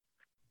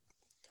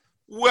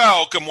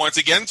Welcome once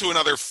again to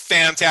another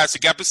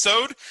fantastic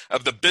episode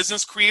of the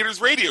Business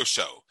Creators Radio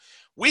Show.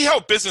 We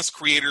help business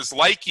creators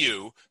like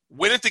you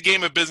win at the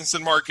game of business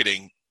and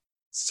marketing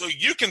so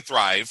you can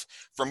thrive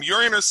from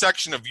your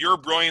intersection of your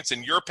brilliance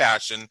and your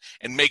passion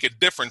and make a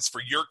difference for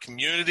your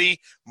community,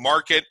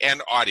 market,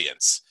 and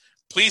audience.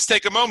 Please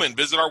take a moment and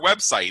visit our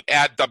website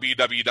at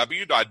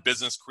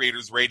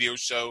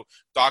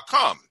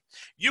www.businesscreatorsradioshow.com.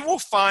 You will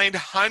find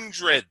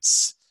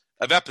hundreds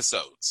of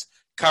episodes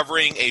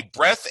covering a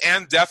breadth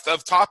and depth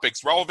of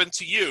topics relevant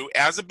to you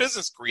as a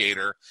business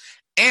creator,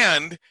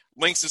 and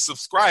links to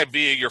subscribe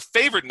via your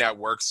favorite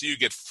network so you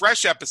get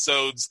fresh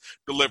episodes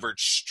delivered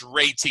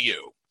straight to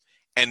you.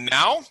 And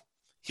now,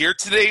 here are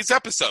today's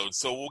episode,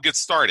 so we'll get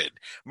started.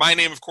 My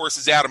name, of course,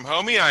 is Adam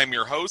Homey. I am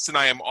your host, and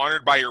I am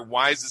honored by your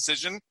wise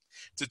decision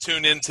to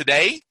tune in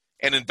today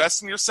and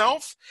invest in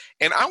yourself.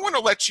 And I want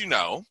to let you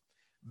know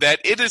that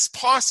it is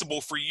possible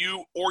for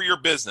you or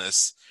your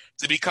business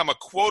to become a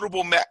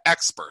quotable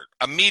expert,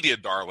 a media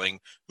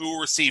darling, who will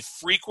receive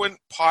frequent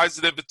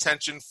positive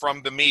attention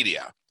from the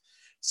media.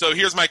 So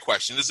here's my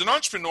question. As an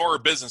entrepreneur or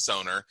business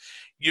owner,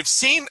 you've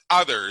seen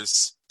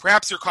others,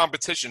 perhaps your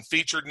competition,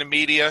 featured in the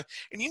media,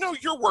 and you know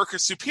your work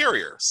is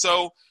superior.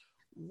 So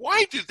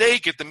why do they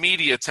get the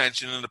media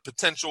attention and the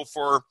potential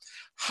for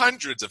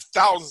hundreds of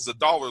thousands of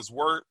dollars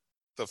worth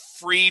of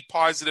free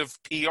positive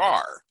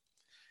PR?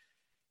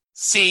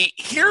 See,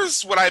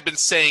 here's what I've been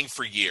saying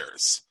for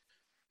years.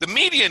 The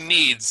media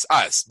needs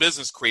us,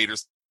 business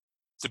creators,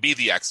 to be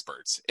the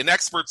experts, and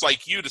experts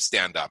like you to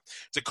stand up,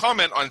 to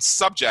comment on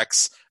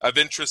subjects of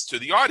interest to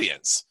the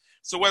audience.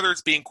 So whether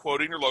it's being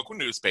quoted in your local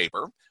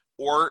newspaper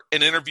or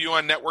an interview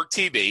on network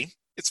TV,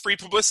 it's free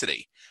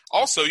publicity.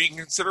 Also, you can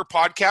consider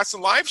podcasts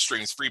and live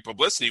streams free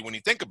publicity when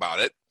you think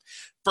about it.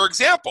 For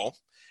example,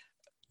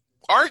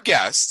 our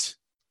guest,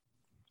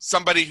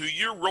 somebody who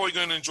you're really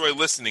going to enjoy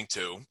listening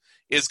to,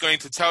 is going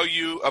to tell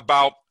you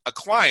about a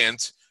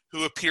client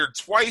who appeared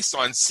twice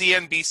on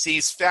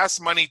CNBC's Fast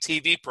Money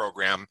TV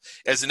program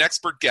as an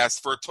expert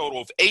guest for a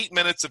total of 8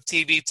 minutes of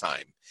TV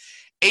time.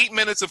 8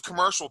 minutes of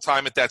commercial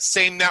time at that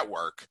same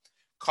network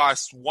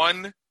cost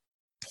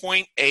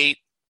 $1.8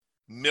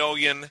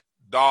 million.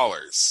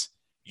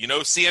 You know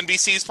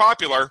CNBC is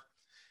popular,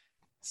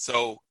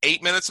 so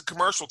 8 minutes of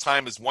commercial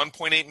time is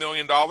 $1.8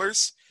 million.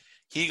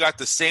 He got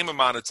the same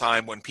amount of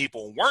time when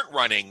people weren't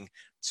running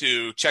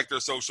to check their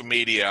social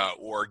media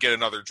or get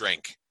another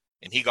drink,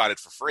 and he got it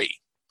for free.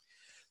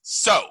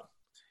 So,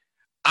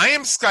 I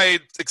am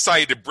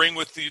excited to bring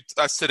with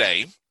us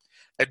today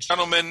a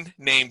gentleman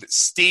named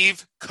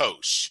Steve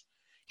Koch.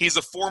 He's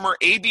a former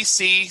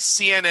ABC,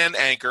 CNN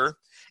anchor,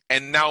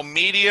 and now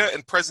media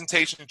and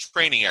presentation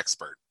training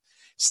expert.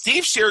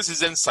 Steve shares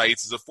his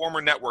insights as a former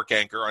network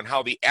anchor on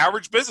how the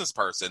average business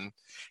person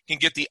can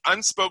get the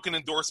unspoken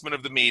endorsement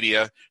of the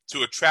media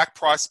to attract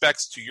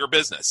prospects to your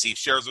business. He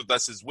shares with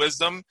us his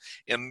wisdom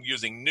in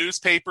using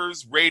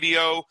newspapers,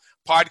 radio,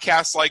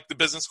 podcasts like the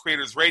Business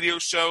Creators Radio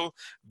Show,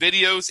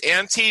 videos,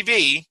 and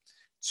TV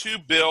to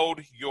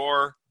build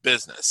your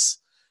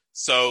business.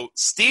 So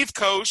Steve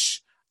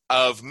Koch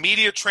of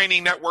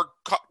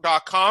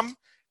MediaTrainingNetwork.com,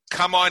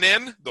 come on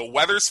in. The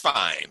weather's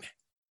fine.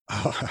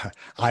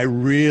 I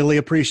really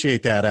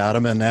appreciate that,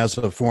 Adam. And as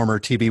a former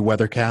TV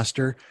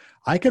weathercaster,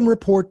 I can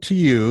report to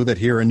you that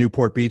here in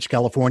Newport Beach,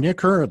 California,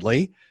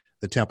 currently,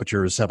 the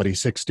temperature is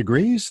 76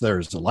 degrees.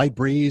 There's a light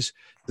breeze.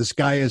 The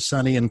sky is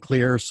sunny and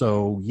clear.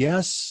 So,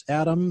 yes,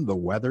 Adam, the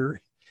weather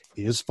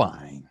is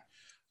fine.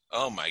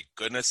 Oh, my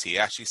goodness. He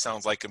actually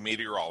sounds like a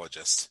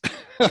meteorologist.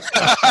 You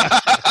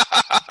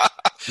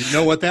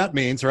know what that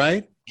means,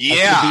 right?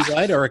 Yeah. It could be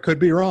right or it could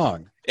be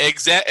wrong.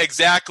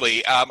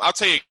 Exactly. I'll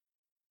tell you,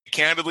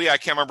 candidly, I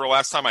can't remember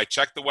last time I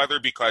checked the weather,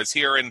 because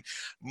here in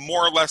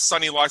more or less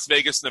sunny Las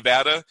Vegas,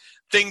 Nevada,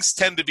 things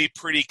tend to be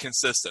pretty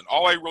consistent.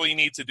 All I really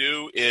need to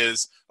do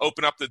is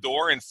open up the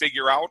door and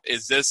figure out,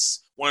 is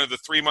this one of the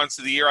 3 months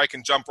of the year I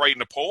can jump right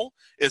in a pool?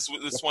 Is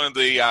this one of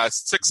the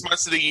 6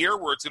 months of the year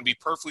where it's going to be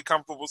perfectly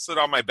comfortable to sit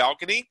on my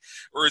balcony?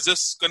 Or is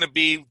this going to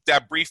be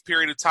that brief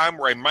period of time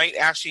where I might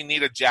actually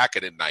need a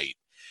jacket at night?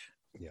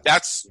 Yeah.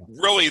 That's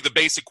really the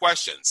basic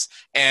questions.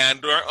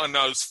 And on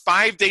those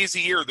 5 days a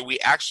year that we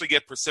actually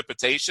get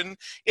precipitation,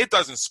 it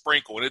doesn't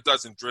sprinkle and it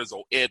doesn't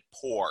drizzle, it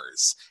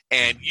pours.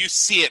 And you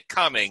see it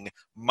coming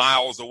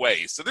miles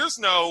away. So there's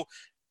no,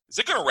 is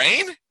it going to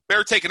rain?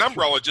 Better take an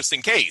umbrella just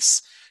in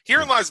case. Here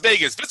in Las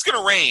Vegas, if it's going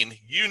to rain,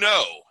 you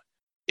know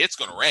it's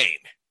going to rain.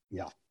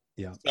 Yeah.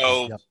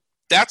 So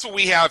that's what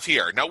we have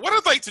here. Now, what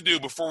I'd like to do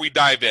before we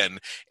dive in,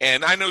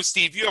 and I know,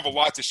 Steve, you have a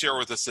lot to share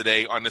with us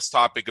today on this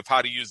topic of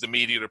how to use the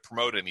media to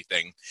promote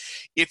anything.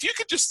 If you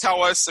could just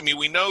tell us, I mean,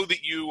 we know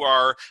that you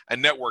are a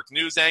network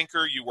news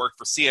anchor. You work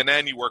for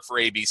CNN. You work for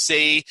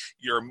ABC.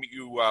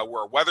 You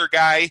were a weather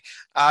guy.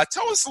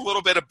 Tell us a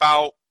little bit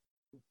about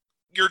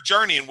your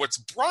journey and what's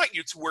brought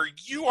you to where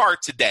you are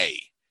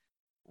today.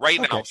 Right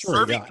now,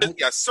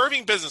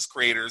 serving business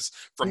creators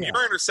from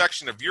your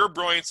intersection of your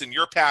brilliance and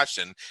your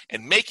passion,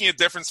 and making a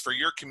difference for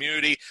your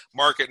community,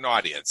 market, and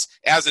audience.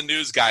 As a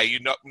news guy, you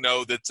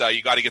know that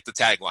you got to get the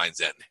taglines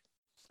in.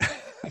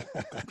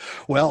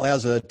 Well,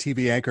 as a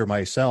TV anchor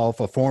myself,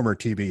 a former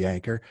TV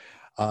anchor,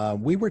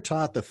 we were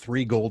taught the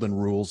three golden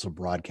rules of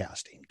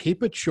broadcasting: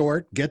 keep it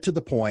short, get to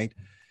the point,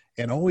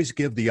 and always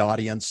give the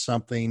audience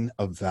something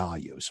of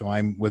value. So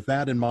I'm, with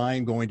that in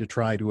mind, going to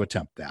try to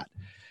attempt that.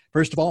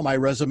 First of all, my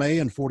resume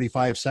in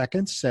 45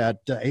 seconds. At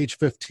age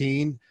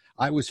 15,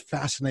 I was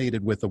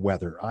fascinated with the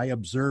weather. I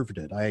observed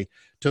it. I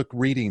took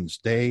readings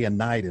day and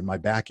night in my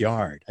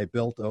backyard. I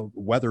built a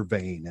weather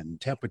vane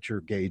and temperature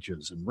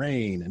gauges and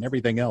rain and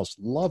everything else.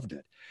 Loved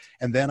it.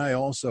 And then I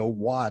also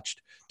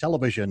watched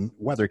television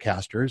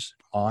weathercasters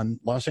on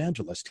Los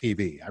Angeles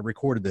TV. I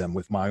recorded them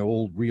with my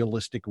old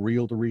realistic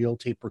reel-to-reel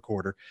tape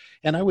recorder,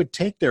 and I would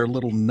take their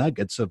little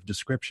nuggets of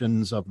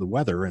descriptions of the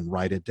weather and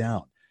write it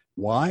down.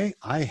 Why?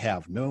 I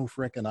have no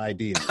frickin'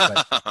 idea.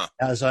 But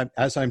as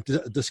I'm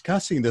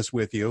discussing this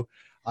with you,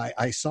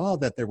 I saw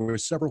that there were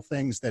several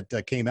things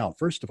that came out.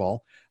 First of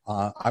all,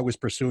 I was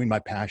pursuing my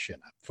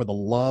passion for the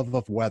love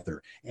of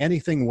weather,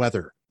 anything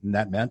weather. And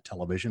that meant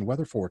television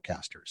weather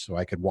forecasters, so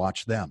I could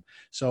watch them.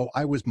 So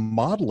I was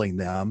modeling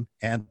them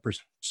and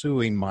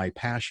pursuing my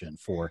passion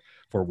for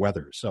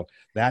weather. So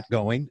that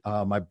going,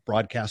 my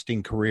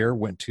broadcasting career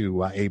went to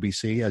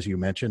ABC, as you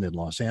mentioned, in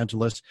Los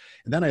Angeles.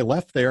 And then I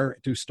left there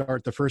to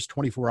start the first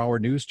 24-hour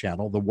news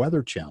channel, the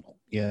Weather Channel,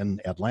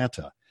 in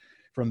Atlanta.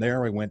 From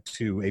there, I went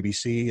to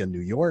ABC in New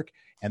York,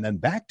 and then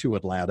back to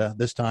Atlanta,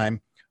 this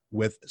time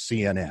with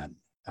CNN.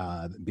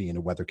 Being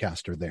a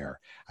weathercaster there.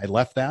 I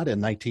left that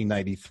in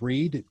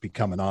 1993 to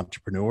become an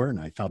entrepreneur, and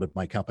I founded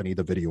my company,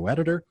 The Video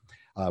Editor,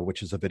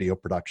 which is a video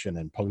production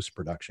and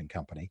post-production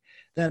company.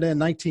 Then in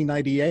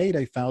 1998,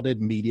 I founded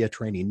Media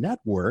Training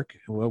Network,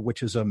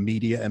 which is a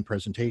media and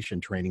presentation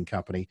training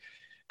company,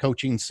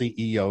 coaching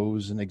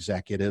CEOs and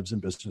executives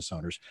and business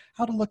owners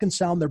how to look and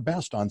sound their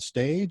best on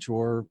stage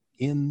or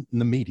in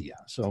the media.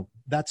 So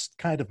that's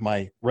kind of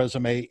my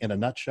resume in a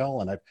nutshell.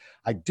 And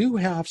I do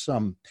have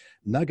some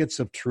nuggets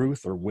of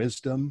truth or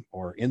wisdom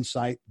or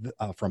insight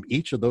from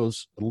each of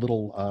those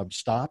little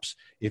stops,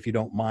 if you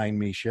don't mind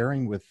me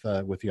sharing with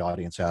the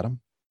audience, Adam.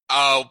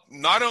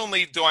 Not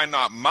only do I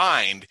not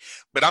mind,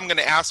 but I'm going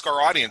to ask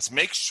our audience,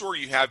 make sure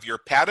you have your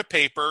pad of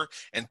paper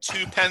and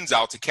 2 pens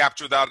out to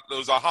capture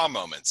those aha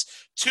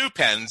moments. 2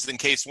 pens in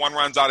case one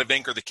runs out of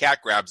ink or the cat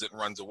grabs it and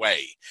runs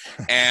away.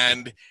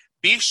 And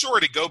be sure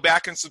to go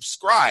back and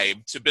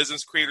subscribe to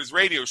Business Creators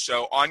Radio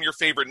Show on your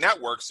favorite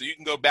network so you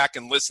can go back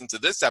and listen to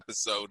this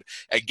episode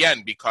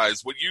again,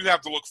 because what you have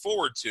to look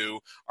forward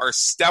to are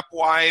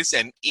stepwise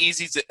and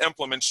easy to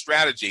implement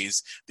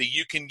strategies that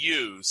you can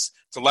use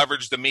to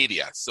leverage the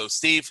media. So,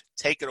 Steve,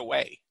 take it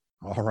away.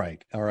 All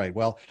right.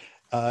 Well,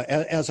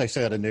 as I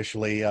said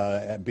initially,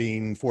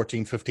 being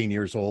 14, 15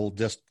 years old,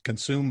 just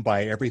consumed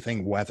by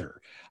everything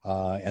weather,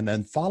 and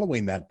then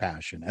following that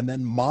passion and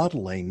then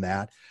modeling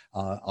that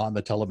on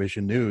the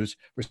television news.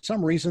 For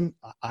some reason,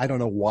 I don't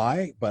know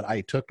why, but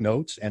I took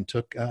notes and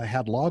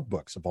had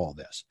logbooks of all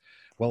this.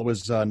 Well, it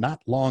was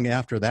not long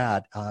after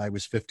that. I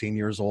was 15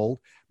 years old.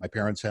 My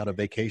parents had a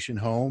vacation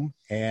home,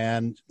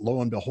 and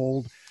lo and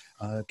behold,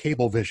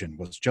 Cablevision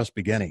was just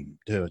beginning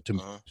to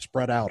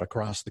spread out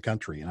across the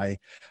country.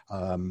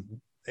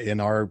 And in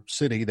our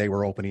city, they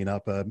were opening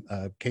up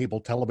a cable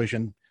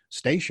television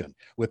station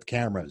with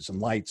cameras and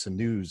lights and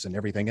news and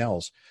everything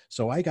else.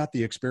 So I got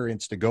the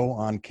experience to go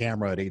on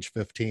camera at age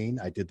 15.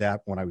 I did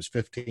that when I was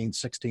 15,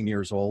 16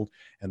 years old.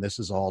 And this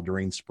is all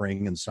during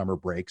spring and summer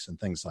breaks and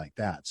things like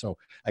that. So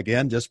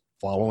again, just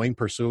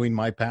pursuing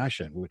my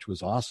passion, which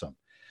was awesome.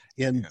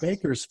 In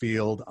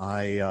Bakersfield,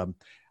 I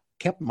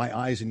kept my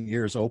eyes and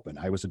ears open.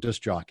 I was a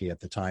disc jockey at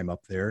the time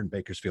up there in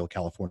Bakersfield,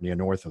 California,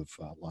 north of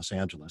Los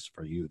Angeles,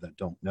 for you that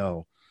don't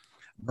know.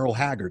 Merle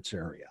Haggard's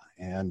area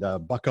and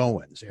Buck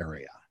Owens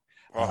area.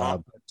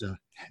 But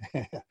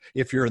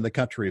if you're in the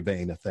country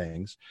vein of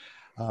things.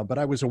 But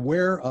I was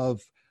aware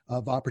of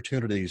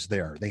opportunities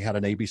there. They had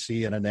an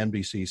ABC and an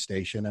NBC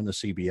station and a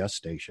CBS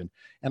station.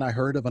 And I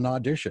heard of an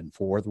audition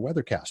for the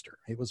weathercaster.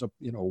 It was a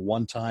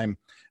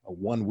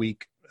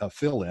one-week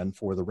fill-in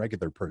for the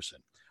regular person.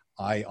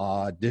 I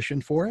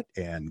auditioned for it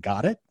and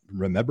got it.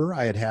 Remember,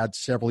 I had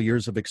several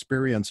years of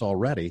experience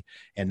already,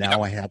 and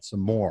now I had some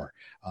more.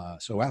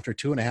 So after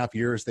 2.5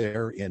 years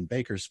there in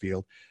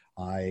Bakersfield,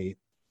 I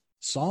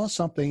saw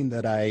something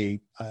that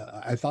I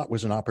thought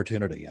was an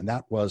opportunity, and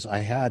that was I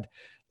had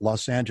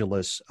Los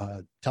Angeles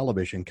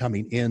television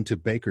coming into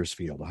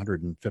Bakersfield,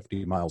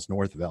 150 miles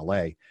north of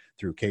LA,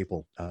 through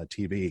cable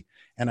TV.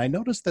 And I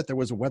noticed that there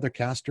was a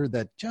weathercaster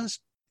that just,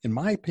 in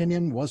my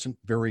opinion, wasn't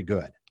very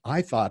good.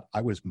 I thought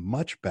I was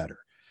much better.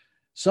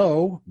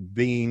 So,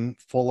 being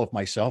full of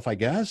myself, I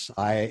guess,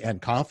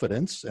 and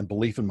confidence and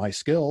belief in my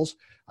skills,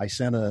 I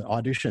sent an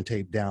audition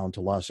tape down to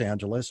Los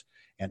Angeles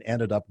and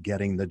ended up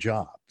getting the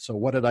job. So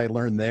what did I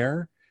learn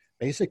there?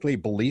 Basically,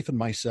 belief in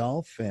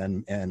myself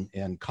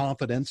and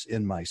confidence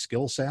in my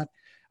skill set.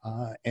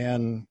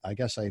 And I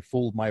guess I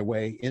fooled my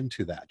way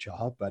into that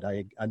job, but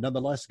I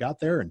nonetheless got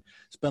there and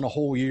spent a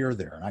whole year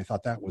there. And I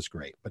thought that was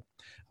great. But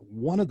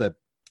one of the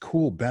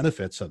cool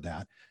benefits of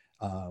that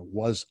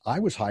was I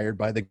was hired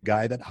by the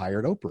guy that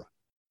hired Oprah.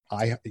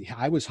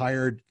 I was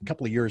hired a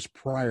couple of years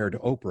prior to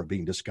Oprah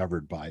being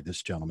discovered by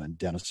this gentleman,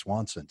 Dennis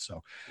Swanson.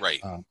 So, Right.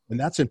 And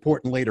that's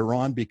important later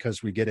on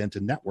because we get into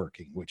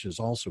networking, which is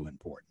also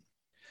important.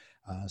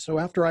 So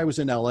after I was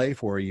in LA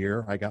for a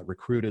year, I got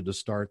recruited to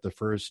start the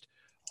first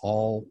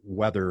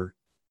all-weather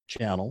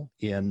channel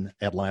in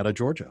Atlanta,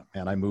 Georgia.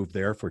 And I moved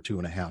there for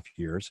 2.5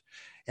 years.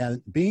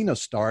 And being a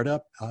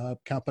startup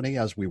company,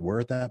 as we were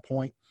at that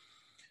point,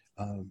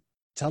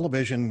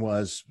 television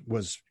was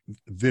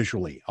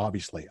visually,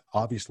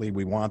 obviously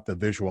we want the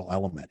visual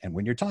element. And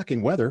when you're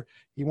talking weather,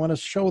 you want to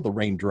show the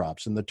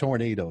raindrops and the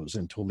tornadoes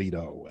in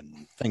Toledo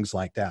and things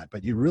like that.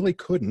 But you really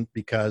couldn't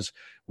because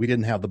we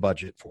didn't have the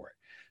budget for it.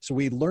 So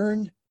we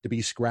learned to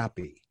be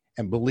scrappy.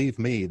 And believe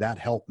me, that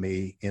helped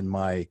me in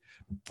my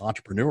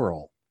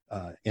entrepreneurial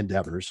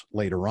endeavors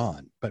later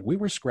on. But we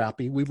were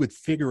scrappy. We would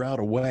figure out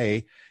a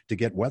way to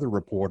get weather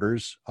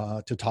reporters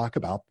to talk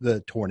about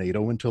the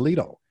tornado in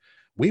Toledo.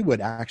 We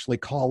would actually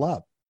call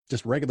up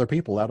just regular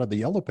people out of the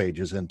yellow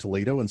pages in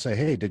Toledo and say,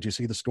 hey, did you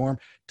see the storm?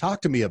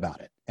 Talk to me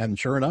about it. And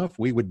sure enough,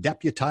 we would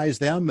deputize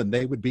them and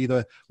they would be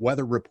the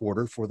weather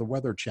reporter for the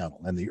Weather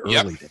Channel in the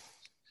early days.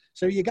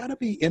 So you got to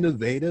be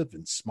innovative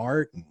and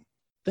smart and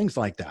things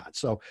like that.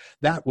 So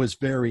that was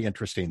very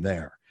interesting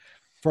there.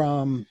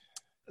 From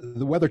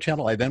the Weather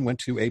Channel, I then went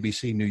to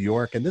ABC New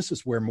York, and this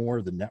is where more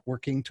of the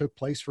networking took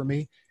place for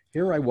me.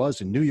 Here I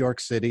was in New York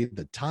City,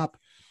 the top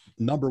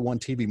 #1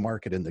 TV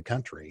market in the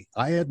country.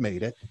 I had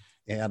made it,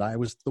 and I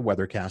was the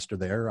weathercaster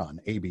there on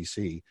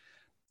ABC.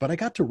 But I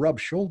got to rub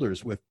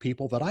shoulders with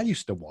people that I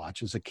used to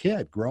watch as a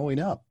kid growing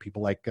up.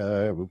 People like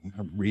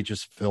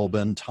Regis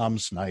Philbin, Tom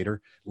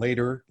Snyder,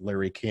 later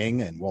Larry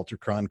King and Walter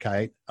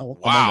Cronkite.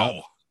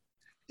 Wow.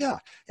 Yeah.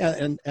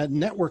 And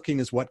networking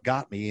is what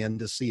got me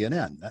into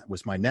CNN. That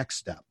was my next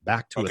step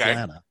back to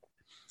Atlanta.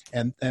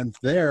 And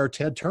there,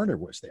 Ted Turner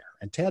was there.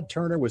 And Ted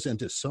Turner was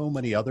into so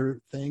many other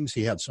things.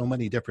 He had so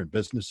many different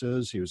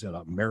businesses. He was in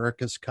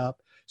America's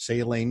Cup,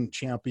 sailing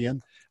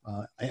champion,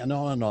 and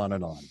on and on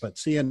and on. But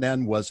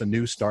CNN was a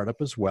new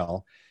startup as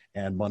well,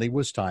 and money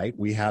was tight.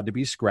 We had to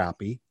be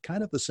scrappy,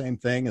 kind of the same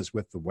thing as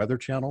with the Weather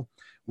Channel.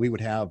 We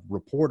would have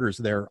reporters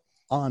there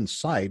on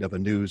site of a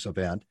news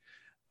event.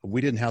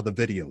 We didn't have the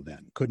video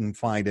then, couldn't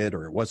find it,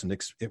 or it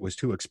was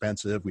too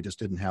expensive. We just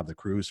didn't have the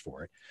crews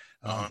for it.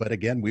 But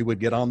again, we would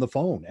get on the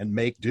phone and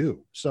make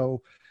do.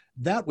 So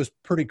that was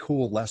pretty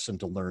cool lesson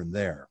to learn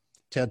there.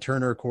 Ted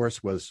Turner, of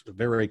course, was a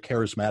very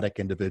charismatic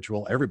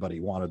individual. Everybody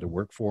wanted to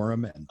work for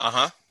him. And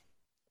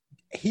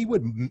he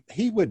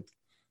would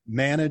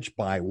manage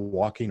by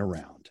walking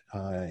around.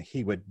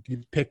 He would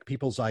pick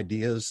people's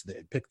ideas,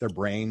 pick their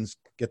brains,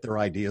 get their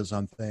ideas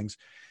on things.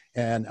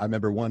 And I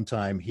remember one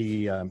time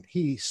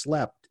he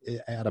slept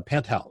at a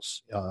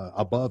penthouse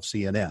above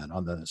CNN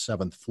on the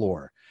 7th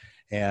floor.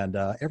 And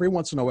every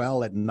once in a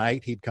while at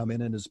night, he'd come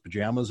in his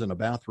pajamas and a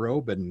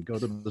bathrobe and go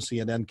to the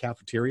CNN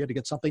cafeteria to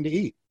get something to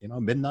eat,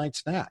 midnight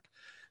snack.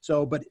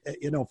 So, but,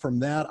 from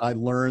that, I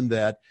learned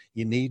that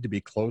you need to be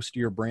close to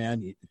your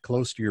brand,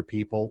 close to your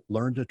people,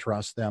 learn to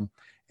trust them.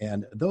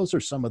 And those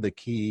are some of the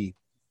key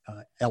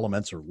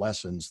elements or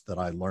lessons that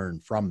I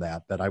learned from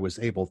that I was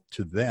able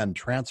to then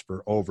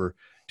transfer over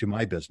to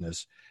my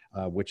business,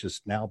 which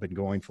has now been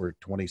going for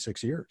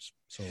 26 years.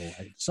 So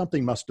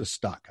something must have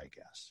stuck, I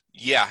guess.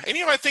 Yeah. And,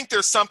 I think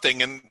there's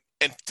something, and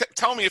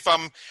tell me if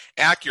I'm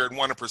accurate in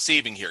what I'm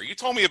perceiving here. You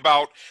told me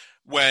about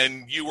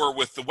when you were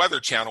with the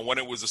Weather Channel, when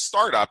it was a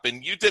startup,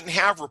 and you didn't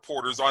have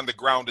reporters on the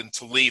ground in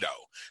Toledo.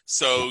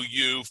 So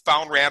you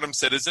found random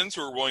citizens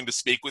who were willing to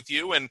speak with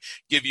you and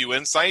give you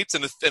insights,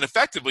 and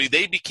effectively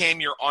they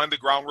became your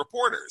on-the-ground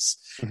reporters.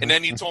 And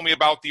then you told me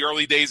about the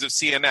early days of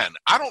CNN.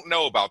 I don't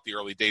know about the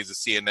early days of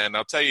CNN.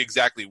 I'll tell you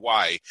exactly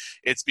why.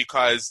 It's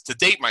because, to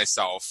date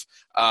myself,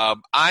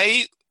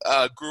 I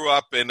grew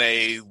up in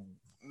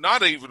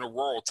not even a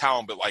rural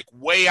town, but like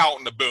way out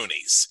in the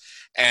boonies.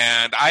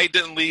 And I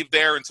didn't leave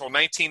there until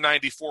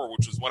 1994,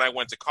 which was when I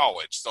went to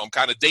college. So I'm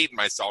kind of dating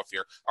myself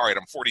here. All right,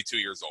 I'm 42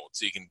 years old,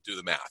 so you can do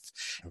the math.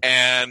 Okay.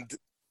 And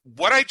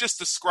what I just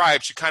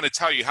described should kind of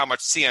tell you how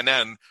much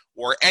CNN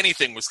or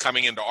anything was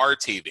coming into our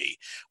TV.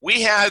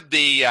 We had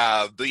the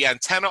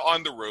antenna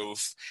on the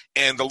roof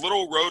and the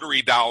little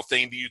rotary dial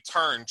thing that you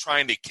turn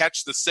trying to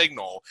catch the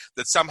signal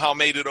that somehow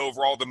made it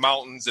over all the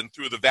mountains and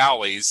through the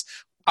valleys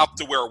up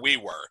to where we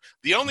were.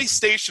 The only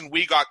station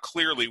we got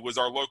clearly was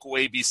our local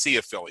ABC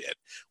affiliate.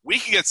 We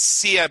could get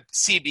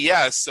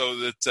CBS so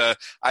that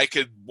I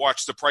could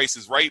watch The Price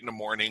is Right in the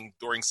morning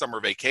during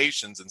summer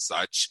vacations and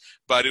such,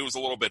 but it was a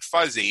little bit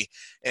fuzzy.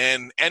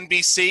 And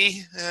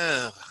NBC,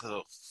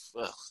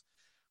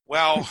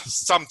 well,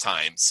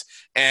 sometimes.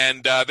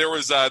 And there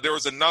was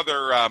another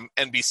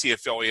NBC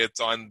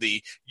affiliate on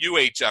the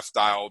UHF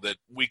dial that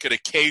we could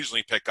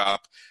occasionally pick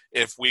up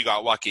if we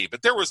got lucky.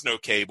 But there was no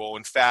cable.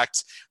 In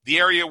fact, the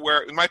area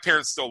where my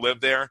parents still live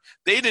there,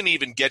 they didn't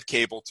even get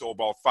cable till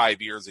about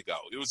 5 years ago.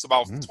 It was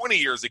about 20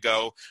 years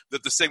ago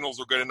that the signals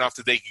were good enough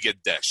that they could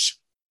get Dish.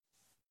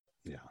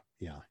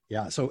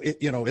 Yeah. So,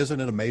 isn't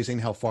it amazing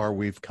how far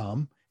we've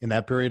come in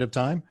that period of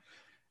time?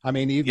 I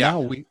mean, even Yeah.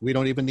 now we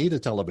don't even need a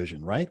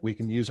television, right? We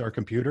can use our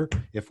computer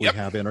if we Yep.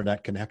 have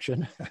internet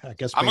connection. I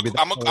guess I'm a, maybe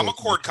that's I'm a, I'm a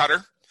cord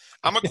cutter.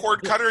 I'm a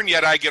cord cutter, and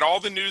yet I get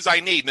all the news I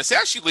need. And this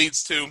actually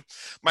leads to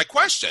my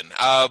question.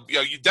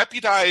 You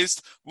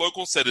deputized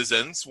local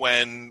citizens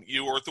when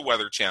you were at the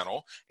Weather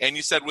Channel, and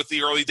you said with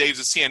the early days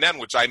of CNN,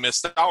 which I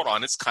missed out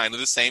on, it's kind of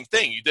the same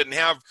thing. You didn't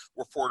have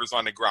reporters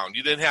on the ground.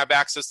 You didn't have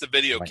access to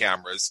video Right.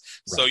 cameras,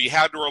 so Right. you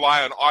had to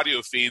rely on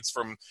audio feeds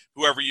from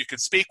whoever you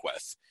could speak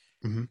with.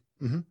 Hmm.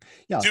 Hmm.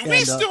 Yeah. Do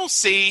we still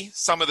see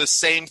some of the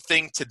same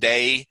thing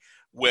today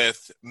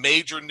with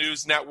major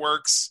news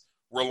networks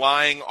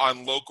relying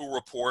on local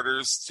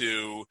reporters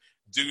to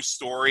do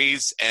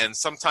stories and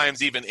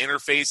sometimes even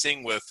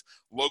interfacing with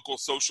local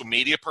social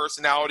media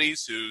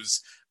personalities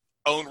whose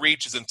own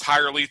reach is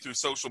entirely through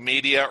social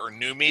media or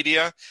new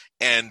media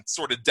and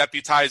sort of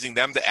deputizing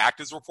them to act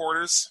as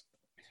reporters?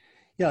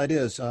 Yeah, it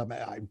is.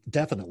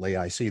 Definitely,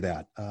 I see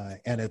that.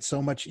 And it's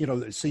so much,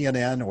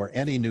 CNN or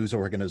any news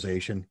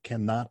organization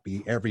cannot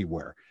be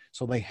everywhere.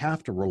 So they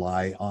have to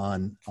rely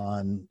on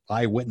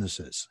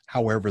eyewitnesses,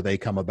 however they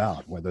come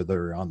about, whether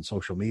they're on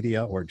social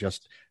media or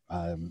just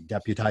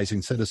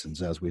deputizing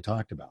citizens, as we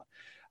talked about.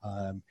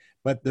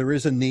 But there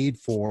is a need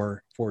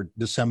for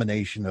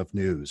dissemination of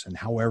news, and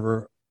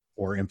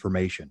or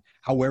information.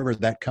 However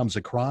that comes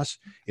across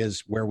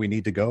is where we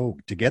need to go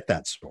to get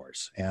that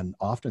source. And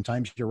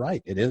oftentimes, you're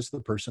right, it is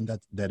the person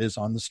that is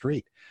on the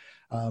street.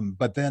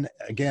 But then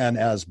again,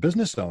 as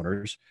business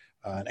owners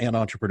and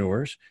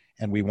entrepreneurs,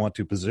 and we want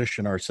to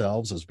position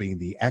ourselves as being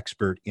the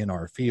expert in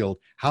our field,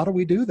 how do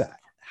we do that?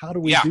 How do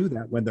we do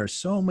that when there's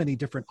so many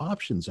different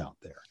options out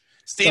there?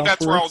 Steve,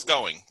 that's where I was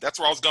going. That's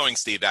where I was going,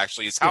 Steve,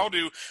 actually, is how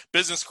do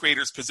business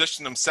creators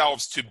position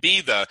themselves to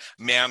be the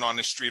man on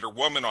the street or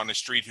woman on the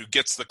street who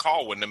gets the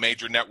call when the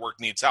major network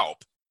needs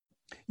help?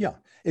 Yeah,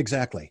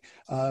 exactly.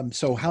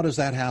 So how does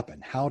that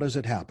happen? How does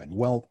it happen?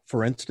 Well,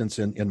 for instance,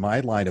 in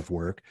my line of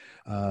work,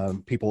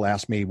 people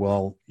ask me,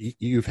 well,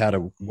 you've had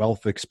a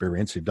wealth of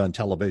experience. You've done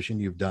television.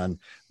 You've done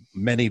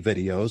many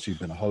videos. You've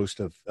been a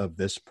host of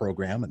this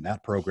program and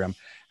that program.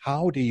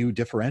 How do you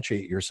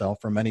differentiate yourself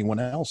from anyone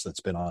else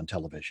that's been on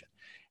television?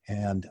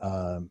 And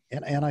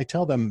I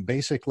tell them,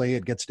 basically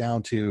it gets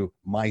down to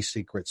my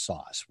secret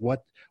sauce.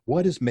 What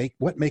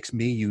makes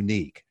me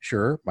unique?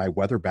 Sure, my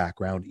weather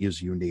background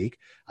is unique.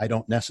 I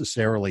don't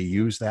necessarily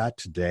use that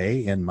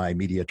today in my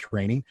media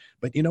training,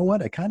 but you know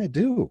what? I kind of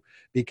do,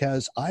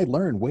 because I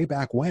learned way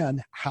back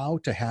when how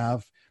to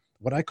have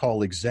what I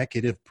call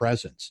executive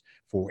presence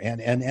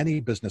and any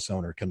business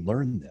owner can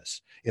learn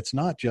this. It's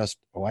not just,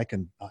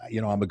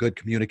 I'm a good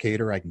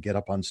communicator. I can get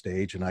up on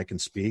stage and I can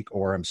speak,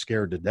 or I'm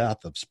scared to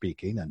death of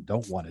speaking and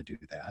don't want to do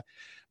that.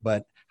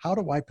 But how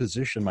do I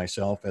position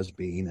myself as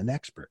being an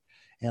expert?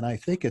 And I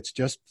think it's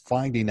just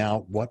finding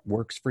out what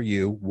works for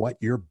you, what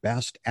you're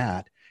best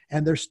at.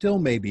 And there still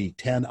may be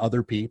 10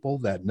 other people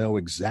that know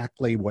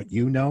exactly what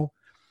you know,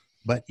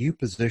 but you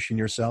position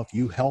yourself,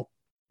 you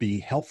be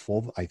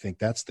helpful. I think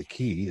that's the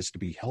key, is to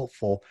be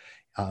helpful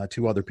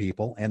to other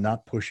people and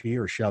not pushy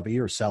or shovey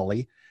or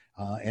selly,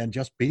 and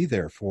just be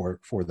there for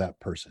that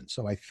person.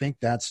 So I think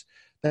that's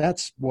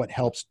what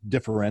helps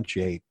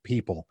differentiate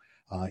people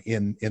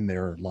in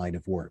their line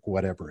of work,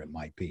 whatever it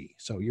might be.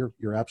 So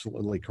you're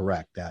absolutely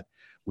correct that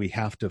we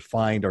have to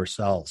find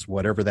ourselves,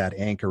 whatever that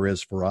anchor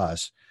is for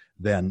us,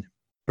 then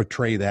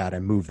portray that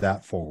and move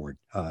that forward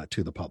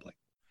to the public.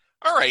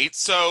 All right,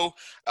 so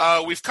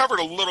we've covered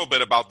a little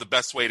bit about the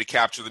best way to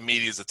capture the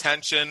media's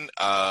attention,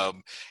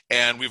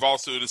 and we've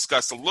also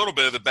discussed a little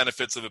bit of the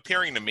benefits of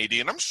appearing in the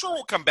media, and I'm sure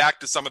we'll come back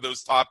to some of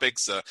those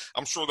topics.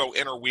 I'm sure they'll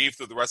interweave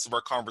through the rest of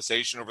our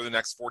conversation over the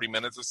next 40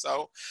 minutes or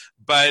so,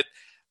 but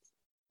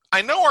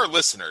I know our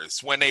listeners,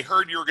 when they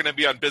heard you were going to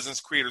be on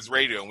Business Creators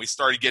Radio and we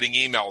started getting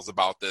emails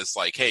about this,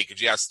 like, hey, could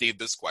you ask Steve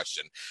this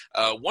question?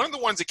 One of the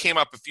ones that came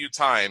up a few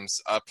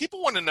times,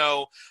 people want to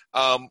know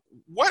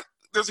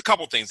there's a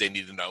couple things they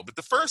need to know. But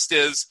the first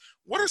is,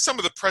 what are some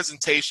of the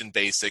presentation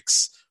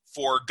basics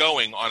for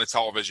going on a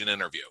television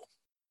interview?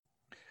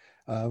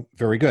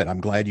 Very good.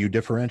 I'm glad you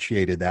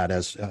differentiated that,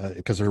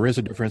 because there is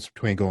a difference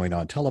between going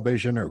on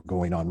television or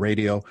going on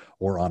radio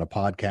or on a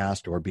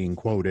podcast or being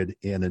quoted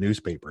in a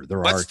newspaper.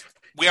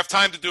 We have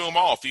time to do them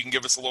all. If you can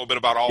give us a little bit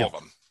about all of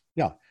them.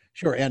 Yeah,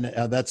 sure. And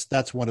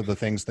that's one of the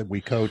things that we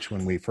coach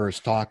when we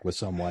first talk with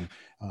someone.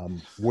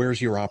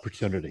 Where's your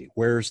opportunity?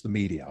 Where's the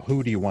media?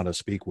 Who do you want to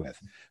speak with?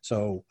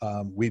 So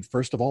we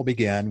first of all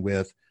began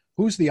with,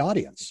 who's the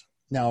audience?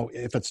 Now,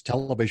 if it's a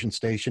television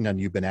station and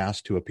you've been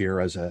asked to appear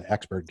as an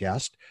expert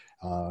guest,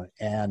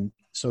 and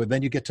so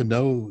then you get to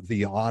know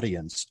the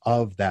audience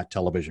of that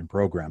television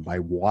program by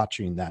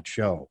watching that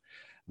show.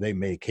 They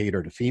may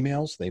cater to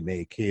females. They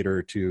may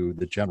cater to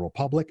the general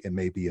public. It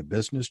may be a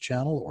business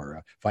channel or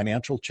a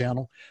financial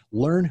channel.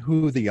 Learn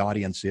who the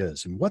audience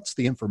is and what's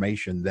the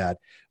information that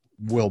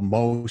will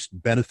most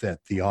benefit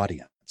the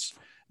audience.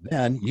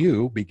 Then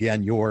you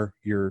begin your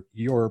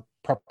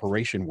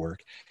preparation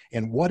work.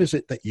 And what is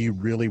it that you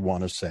really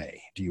want to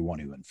say? Do you want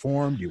to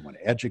inform? Do you want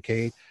to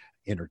educate?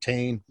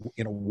 entertain.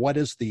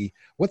 What's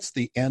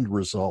the end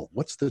result?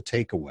 What's the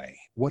takeaway?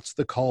 What's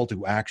the call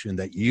to action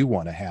that you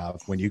want to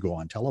have when you go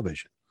on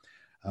television?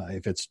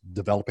 If it's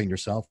developing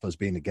yourself as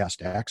being a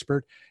guest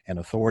expert and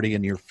authority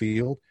in your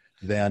field,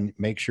 then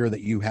make sure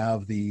that you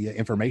have the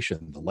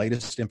information, the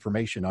latest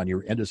information on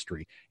your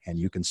industry, and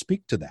you can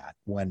speak to that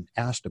when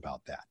asked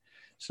about that.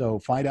 So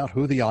find out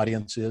who the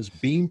audience is,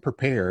 being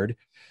prepared.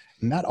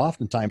 And that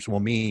oftentimes will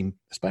mean,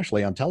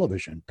 especially on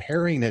television,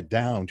 paring it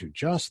down to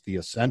just the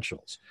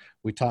essentials.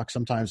 We talk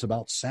sometimes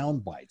about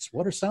sound bites.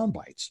 What are sound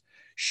bites?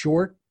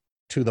 Short,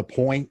 to the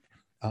point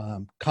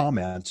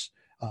comments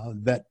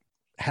that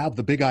have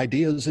the big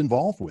ideas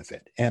involved with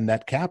it and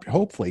that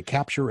hopefully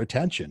capture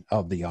attention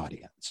of the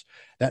audience.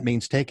 That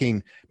means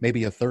taking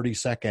maybe a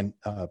 30-second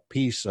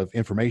piece of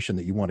information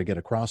that you want to get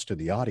across to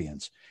the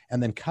audience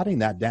and then cutting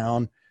that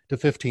down to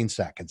 15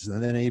 seconds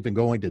and then even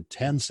going to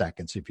 10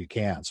 seconds if you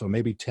can. So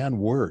maybe 10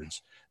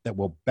 words that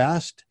will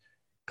best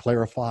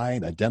clarify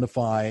and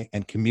identify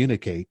and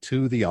communicate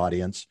to the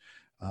audience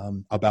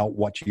about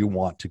what you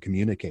want to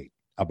communicate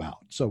about.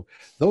 So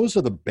those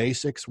are the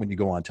basics when you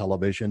go on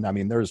television. I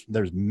mean, there's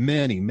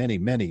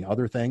many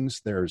other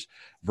things. There's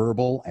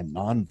verbal and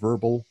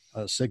nonverbal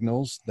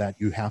signals that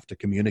you have to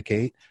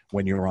communicate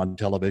when you're on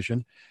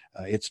television.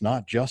 It's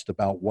not just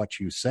about what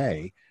you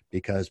say,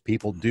 because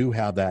people do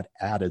have that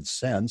added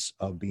sense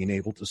of being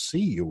able to see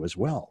you as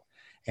well.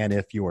 And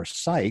if your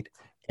sight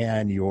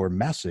and your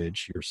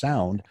message, your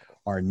sound,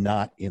 are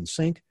not in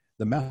sync,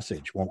 the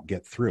message won't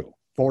get through.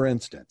 For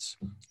instance,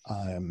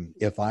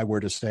 if I were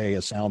to say a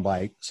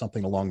soundbite,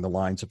 something along the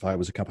lines, if I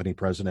was a company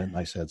president and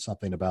I said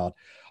something about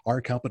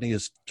our company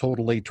is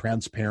totally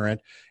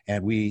transparent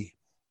and we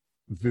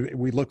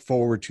look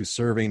forward to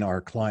serving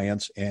our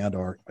clients and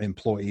our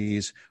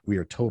employees. We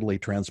are totally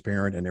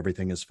transparent and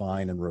everything is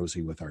fine and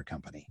rosy with our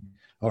company.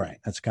 All right,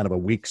 that's kind of a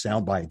weak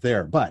soundbite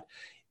there. But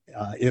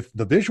if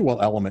the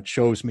visual element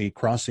shows me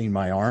crossing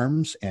my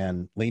arms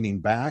and leaning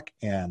back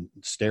and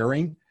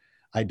staring,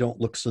 I don't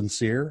look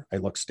sincere. I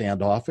look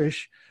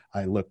standoffish.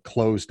 I look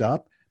closed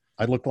up.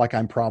 I look like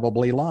I'm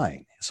probably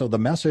lying. So the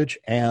message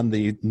and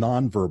the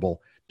nonverbal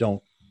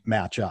don't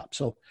match up.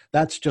 So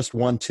that's just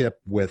one tip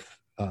with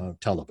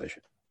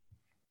television.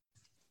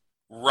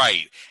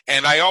 Right.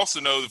 And I also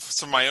know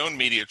from my own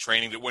media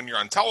training that when you're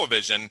on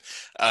television,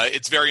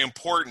 it's very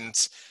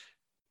important,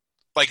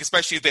 like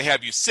especially if they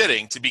have you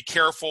sitting, to be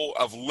careful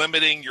of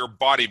limiting your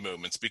body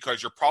movements,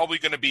 because you're probably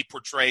going to be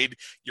portrayed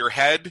your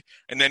head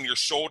and then your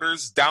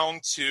shoulders down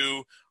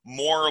to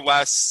more or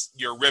less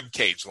your rib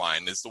cage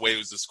line is the way it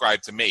was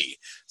described to me.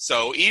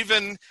 So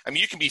even, I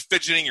mean, you can be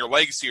fidgeting your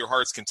legs to your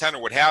heart's content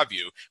or what have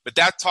you, but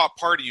that top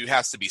part of you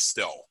has to be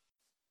still.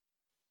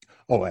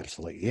 Oh,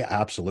 absolutely. Yeah,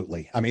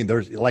 absolutely. I mean,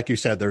 there's, like you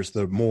said, there's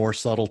the more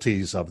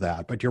subtleties of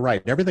that, but you're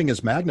right. Everything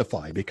is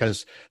magnified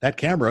because that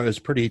camera is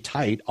pretty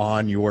tight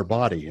on your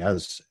body,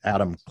 as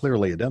Adam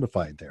clearly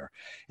identified there.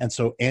 And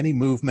so any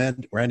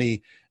movement or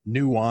any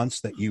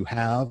nuance that you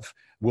have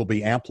will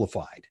be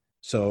amplified.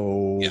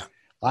 So yeah.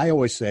 I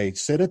always say,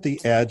 sit at the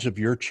edge of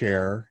your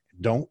chair.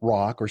 Don't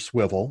rock or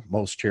swivel.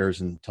 Most chairs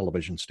in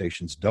television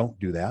stations don't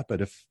do that, but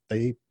if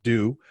they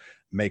do,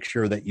 make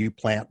sure that you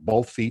plant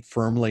both feet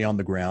firmly on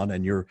the ground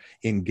and you're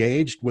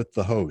engaged with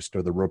the host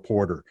or the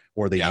reporter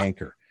or the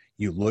anchor.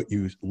 You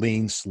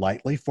lean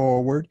slightly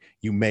forward,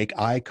 you make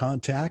eye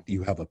contact,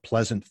 you have a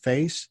pleasant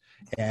face,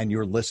 and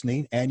you're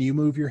listening, and you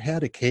move your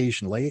head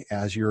occasionally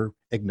as you're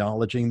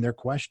acknowledging their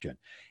question.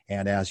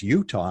 And as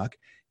you talk,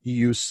 you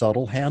use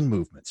subtle hand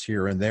movements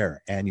here and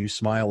there, and you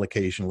smile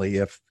occasionally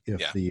if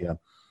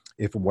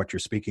what you're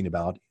speaking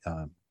about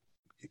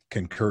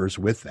concurs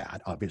with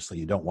that. Obviously,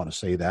 you don't want to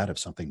say that if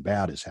something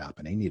bad is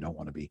happening. You don't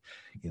want to be,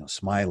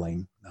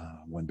 smiling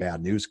when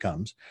bad news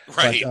comes.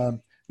 Right. But,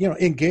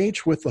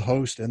 engage with the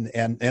host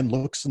and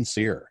look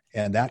sincere.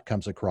 And that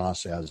comes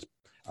across as,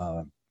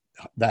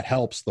 that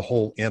helps the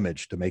whole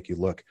image to make you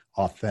look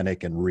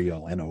authentic and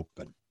real and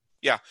open.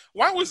 Yeah.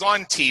 Well, I was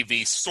on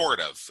TV, sort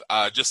of,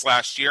 just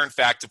last year. In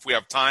fact, if we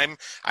have time,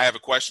 I have a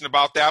question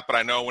about that, but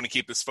I know I want to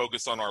keep this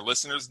focused on our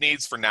listeners'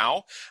 needs for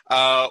now.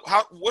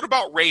 What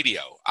about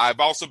radio? I've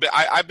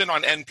been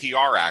on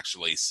NPR,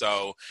 actually.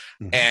 So,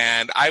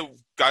 and I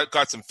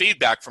got some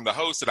feedback from the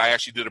host that I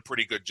actually did a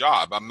pretty good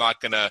job. I'm not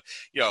going to,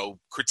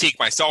 critique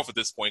myself at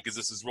this point, because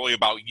this is really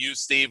about you,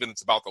 Steve, and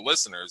it's about the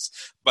listeners.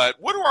 But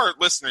what do our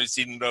listeners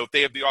need to know if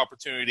they have the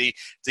opportunity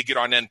to get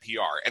on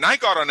NPR? And I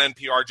got on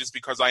NPR just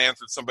because I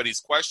answered somebody's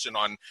question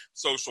on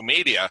social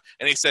media,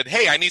 and he said,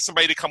 "Hey, I need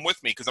somebody to come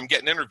with me because I'm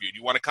getting interviewed.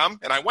 You want to come?"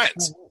 And I went.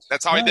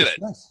 That's how I did it.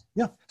 Nice.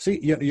 Yeah. See,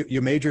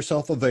 you made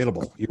yourself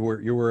available. You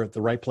were at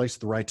the right place at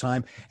the right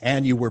time,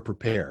 and you were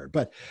prepared.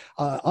 But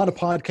on a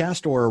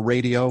podcast or a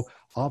radio,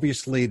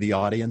 obviously the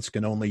audience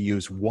can only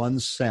use one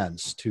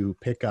sense to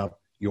pick up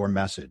your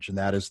message, and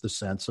that is the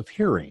sense of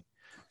hearing.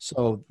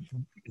 So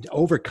to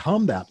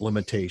overcome that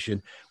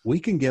limitation, we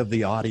can give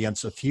the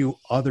audience a few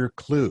other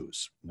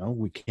clues.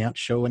 We can't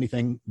show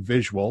anything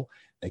visual.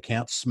 They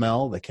can't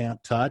smell, they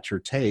can't touch or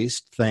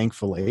taste,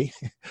 thankfully,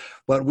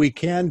 but we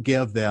can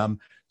give them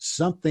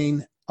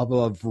something of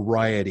a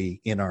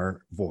variety in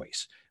our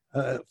voice.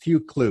 A few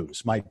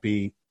clues might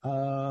be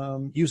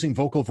using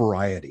vocal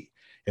variety.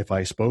 If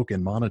I spoke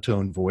in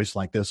monotone voice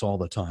like this all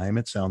the time,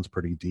 it sounds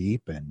pretty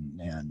deep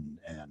and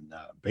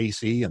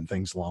bassy and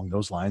things along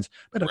those lines.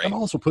 But it can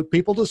also put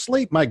people to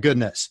sleep. My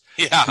goodness!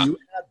 Yeah. So you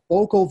add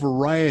vocal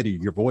variety.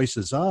 Your voice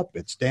is up,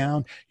 it's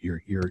down.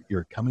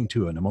 You're coming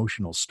to an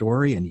emotional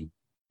story, and you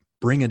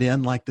bring it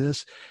in like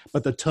this.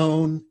 But the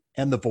tone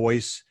and the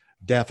voice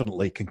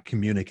definitely can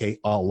communicate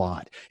a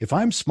lot. If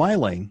I'm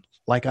smiling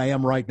like I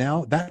am right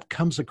now, that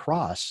comes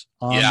across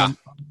on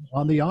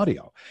the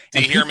audio.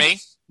 Do you hear me?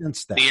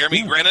 That. Do you hear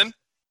me grinning?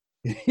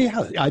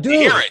 Yeah, I do. You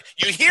hear it.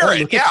 You hear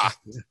it.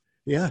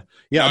 Yeah.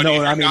 Yeah.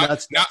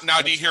 That's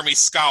now. Do you hear me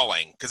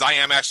scowling? Because I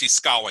am actually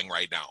scowling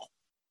right now.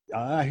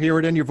 I hear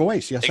it in your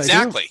voice. Yes,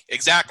 exactly. I do.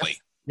 Exactly.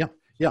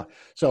 Yeah.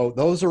 So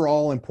those are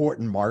all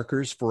important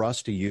markers for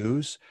us to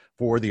use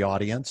for the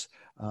audience,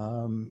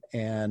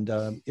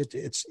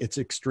 it's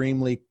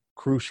extremely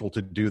crucial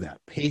to do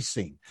that.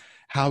 Pacing,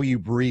 how you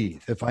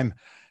breathe. If I'm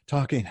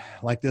talking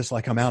like this,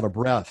 like I'm out of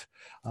breath,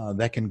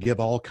 that can give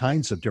all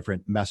kinds of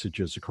different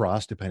messages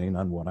across depending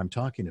on what I'm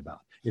talking about.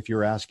 If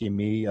you're asking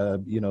me,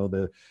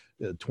 the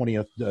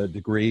 20th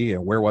degree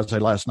and where was I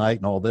last night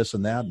and all this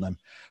and that, and I'm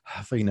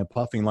huffing and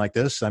puffing like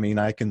this, I mean,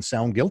 I can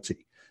sound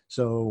guilty.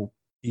 So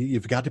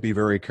you've got to be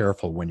very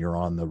careful when you're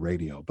on the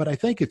radio. But I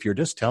think if you're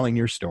just telling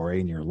your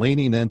story and you're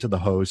leaning into the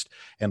host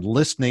and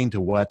listening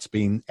to what's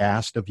being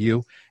asked of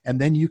you,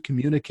 and then you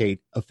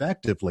communicate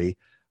effectively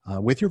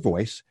with your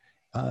voice,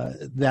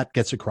 that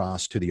gets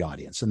across to the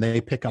audience, and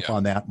they pick up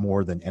on that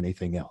more than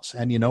anything else.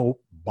 And,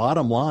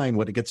 bottom line,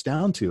 what it gets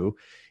down to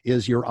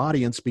is your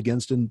audience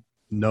begins to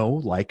know,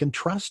 like, and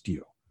trust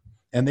you,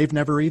 and they've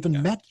never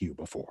even met you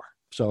before.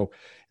 So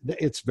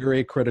it's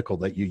very critical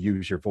that you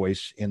use your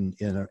voice in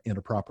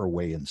a proper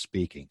way in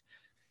speaking.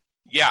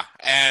 Yeah.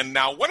 And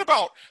now what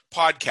about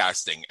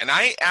podcasting? And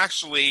I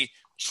actually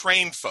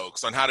train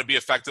folks on how to be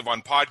effective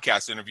on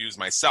podcast interviews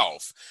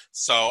myself.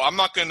 So I'm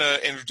not going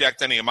to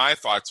interject any of my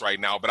thoughts right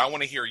now, but I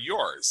want to hear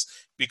yours,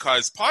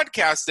 because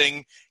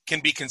podcasting can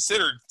be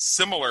considered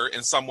similar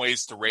in some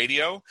ways to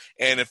radio.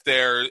 And if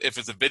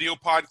it's a video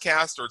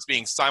podcast or it's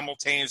being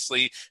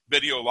simultaneously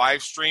video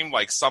live streamed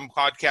like some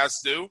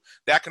podcasts do,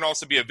 that can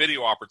also be a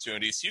video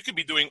opportunity. So you could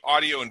be doing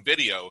audio and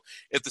video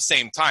at the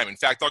same time. In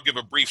fact, I'll give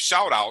a brief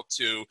shout out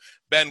to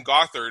Ben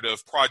Gothard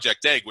of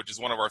Project Egg, which is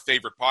one of our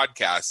favorite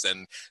podcasts,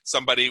 and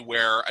somebody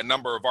where a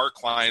number of our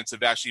clients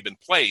have actually been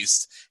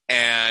placed.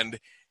 And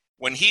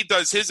when he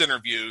does his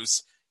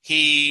interviews,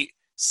 he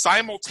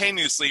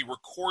simultaneously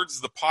records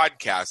the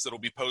podcast that'll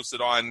be posted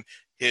on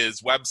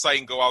his website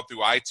and go out through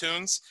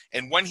iTunes.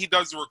 And when he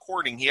does the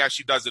recording, he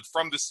actually does it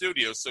from the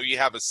studio. So you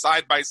have a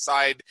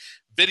side-by-side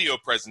video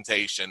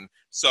presentation.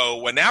 So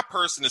when that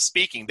person is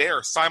speaking, they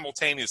are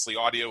simultaneously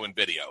audio and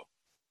video.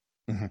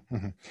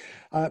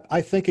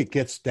 I think it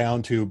gets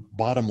down to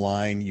bottom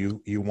line.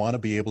 You want to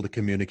be able to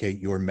communicate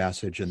your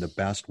message in the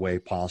best way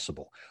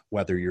possible,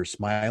 whether you're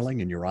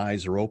smiling and your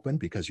eyes are open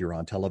because you're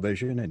on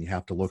television and you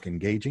have to look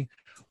engaging,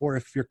 or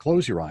if you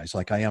close your eyes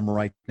like I am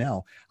right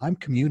now. I'm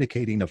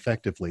communicating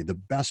effectively, the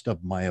best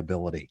of my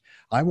ability.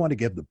 I want to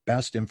give the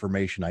best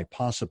information I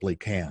possibly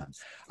can.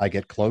 I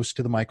get close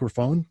to the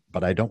microphone,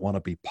 but I don't want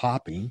to be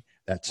popping.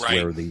 That's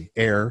where the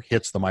air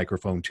hits the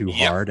microphone too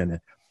hard and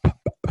it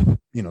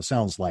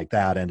sounds like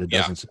that, and it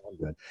doesn't sound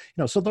good.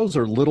 So those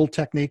are little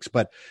techniques,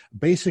 but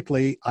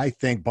basically I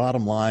think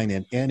bottom line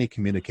in any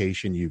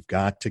communication, you've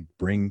got to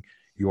bring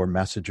your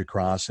message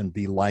across and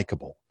be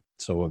likable.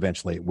 So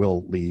eventually it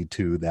will lead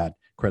to that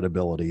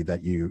credibility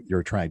that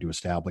you're trying to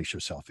establish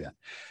yourself in.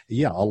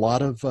 Yeah, a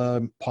lot of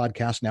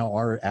podcasts now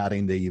are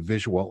adding the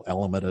visual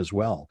element as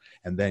well.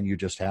 And then you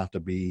just have to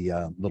be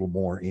a little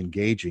more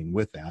engaging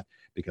with that,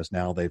 because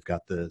now they've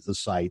got the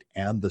sight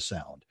and the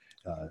sound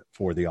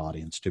for the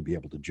audience to be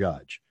able to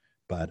judge.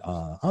 But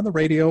on the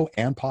radio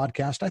and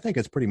podcast, I think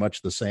it's pretty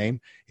much the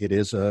same. It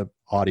is a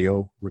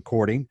audio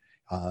recording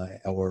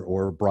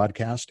or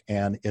broadcast,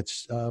 and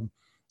it's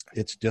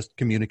just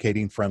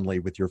communicating friendly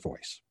with your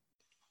voice.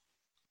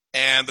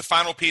 And the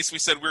final piece we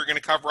said we were going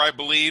to cover, I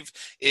believe,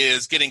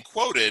 is getting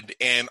quoted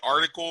in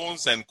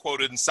articles and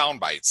quoted in sound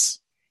bites.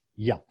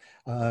 Yeah.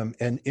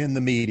 And in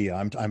the media,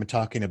 I'm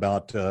talking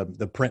about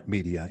the print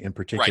media in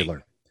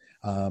particular.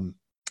 Right.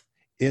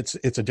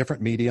 It's a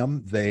different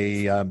medium.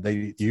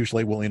 They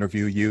usually will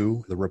interview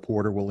you. The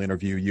reporter will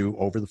interview you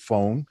over the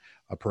phone,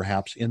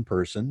 perhaps in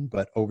person,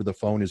 but over the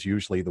phone is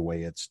usually the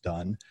way it's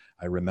done.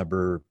 I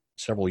remember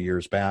several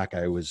years back,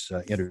 I was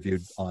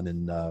interviewed on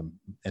an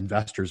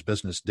Investors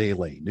Business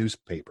Daily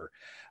newspaper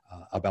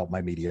about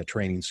my media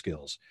training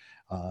skills.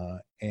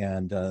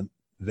 And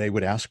they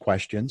would ask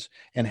questions,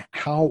 and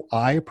how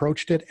I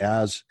approached it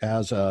as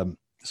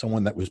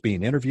someone that was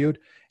being interviewed,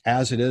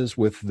 as it is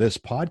with this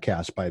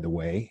podcast, by the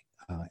way,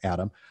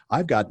 Adam,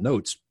 I've got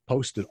notes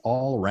posted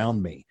all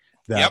around me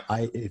that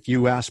if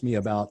you ask me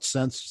about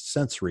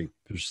sensory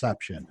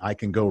perception, I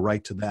can go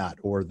right to that,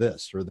 or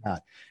this or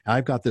that.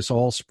 I've got this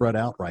all spread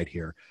out right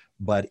here.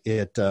 but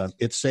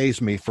it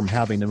saves me from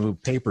having to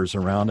move papers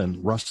around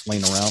and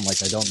rustling around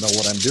like I don't know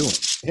what I'm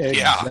doing.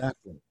 Yeah.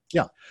 Exactly.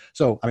 Yeah.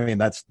 So, I mean,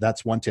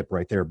 that's one tip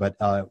right there. But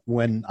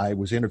when I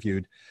was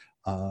interviewed,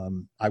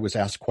 I was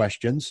asked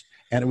questions,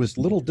 and it was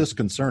a little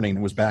disconcerting.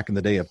 It was back in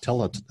the day of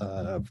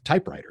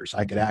typewriters.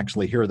 I could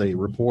actually hear the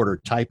reporter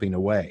typing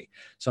away.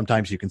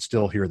 Sometimes you can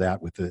still hear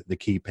that with the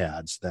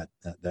keypads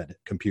that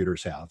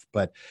computers have.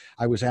 But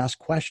I was asked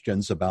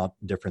questions about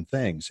different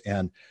things,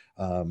 and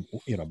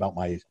about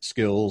my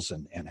skills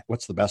and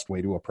what's the best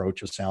way to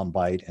approach a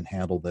soundbite and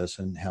handle this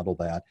and handle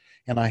that.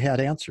 And I had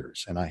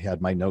answers, and I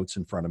had my notes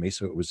in front of me,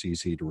 so it was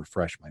easy to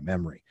refresh my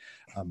memory.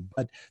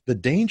 But the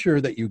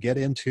danger that you get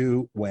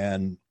into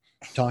when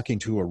talking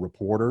to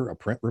a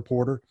print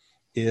reporter,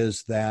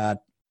 is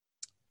that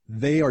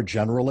they are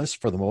generalists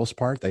for the most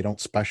part. They don't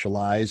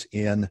specialize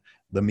in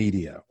the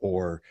media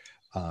or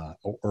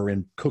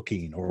in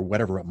cooking or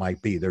whatever it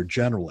might be. They're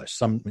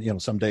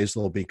generalists. Some days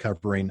they'll be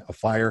covering a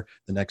fire.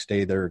 The next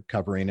day they're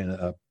covering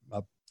a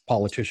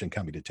politician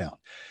coming to town.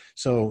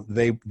 So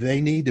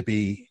they need to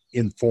be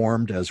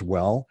informed as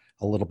well,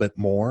 a little bit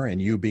more.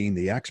 And you being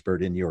the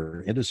expert in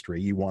your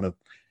industry, you want to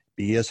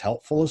be as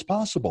helpful as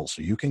possible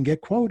so you can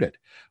get quoted.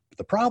 But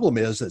the problem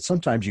is that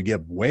sometimes you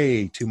give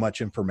way too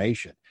much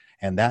information,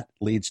 and that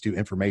leads to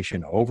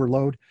information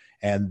overload.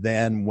 And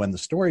then when the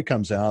story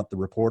comes out, the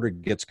reporter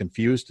gets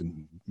confused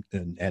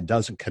and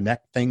doesn't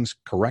connect things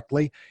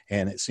correctly,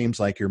 and it seems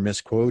like you're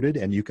misquoted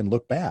and you can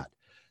look bad.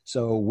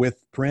 So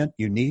with print,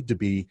 you need to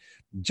be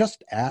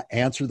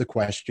answer the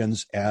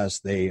questions as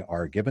they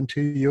are given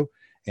to you,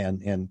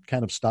 and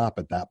kind of stop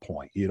at that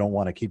point. You don't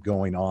want to keep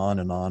going on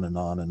and on and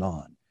on and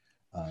on.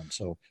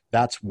 So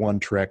that's one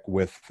trick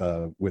with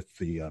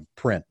the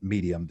print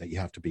medium that you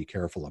have to be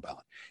careful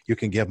about. You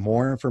can give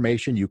more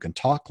information. You can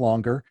talk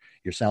longer.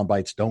 Your sound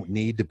bites don't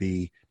need to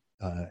be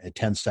at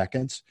 10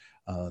 seconds.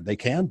 They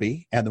can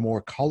be, and the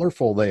more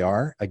colorful they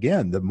are,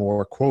 again, the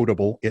more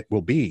quotable it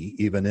will be,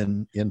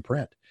 even in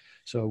print.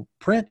 So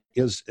print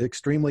is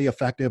extremely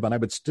effective, and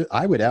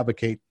I would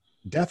advocate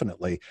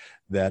definitely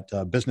that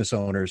business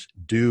owners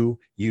do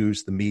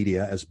use the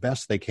media as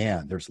best they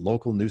can. There's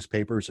local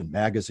newspapers and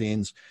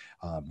magazines,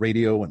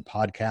 radio and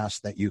podcasts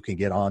that you can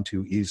get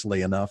onto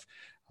easily enough,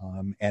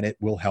 and it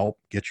will help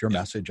get your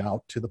message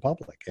out to the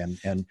public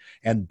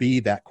and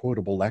be that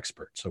quotable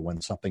expert. So when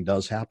something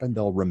does happen,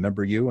 they'll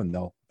remember you and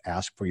they'll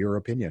ask for your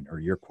opinion or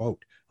your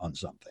quote on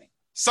something.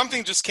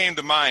 Something just came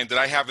to mind that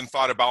I haven't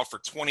thought about for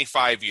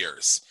 25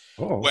 years.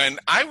 Oh. When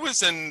I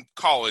was in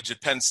college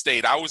at Penn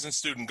State, I was in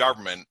student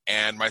government,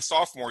 and my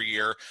sophomore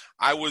year,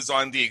 I was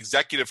on the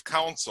executive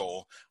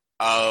council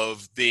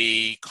of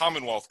the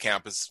Commonwealth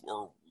campus,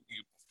 or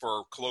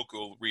for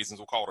colloquial reasons,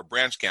 we'll call it a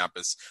branch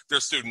campus,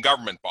 their student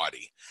government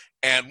body.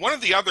 And one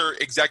of the other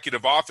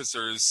executive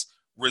officers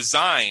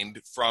resigned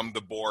from the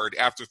board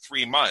after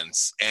 3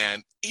 months,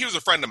 and he was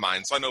a friend of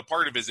mine, so I know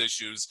part of his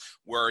issues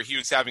were he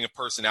was having a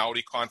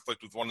personality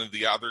conflict with one of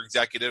the other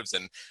executives,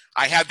 and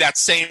I had that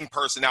same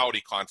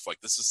personality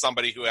conflict. This is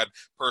somebody who had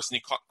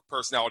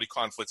personality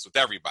conflicts with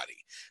everybody.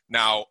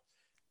 Now,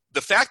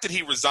 the fact that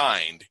he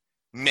resigned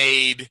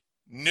made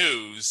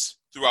news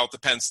throughout the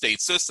Penn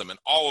State system and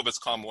all of its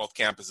Commonwealth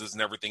campuses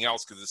and everything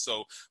else, because it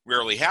so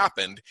rarely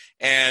happened.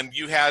 And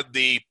you had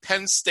the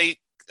Penn State,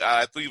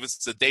 I believe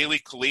it's the Daily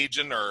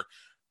Collegian, or,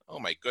 oh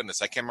my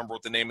goodness, I can't remember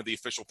what the name of the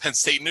official Penn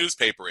State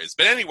newspaper is.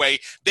 But anyway,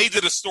 they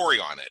did a story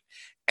on it.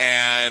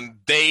 And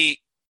they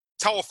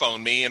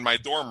telephoned me in my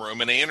dorm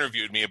room and they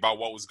interviewed me about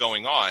what was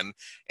going on.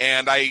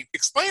 And I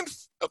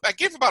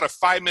gave about a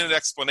 5-minute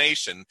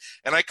explanation,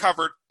 and I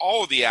covered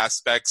all of the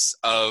aspects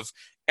of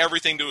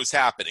everything that was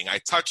happening. I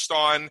touched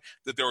on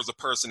that there was a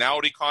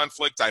personality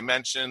conflict. I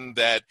mentioned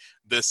that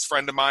this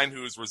friend of mine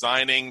who was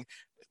resigning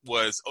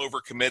was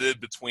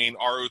overcommitted between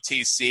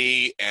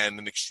ROTC and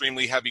an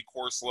extremely heavy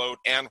course load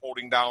and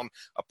holding down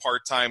a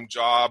part-time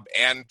job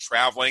and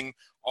traveling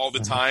all the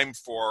time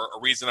for a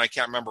reason I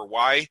can't remember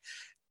why.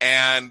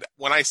 And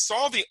when I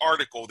saw the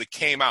article that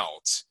came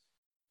out,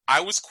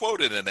 I was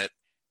quoted in it,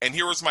 and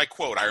here was my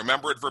quote. I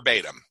remember it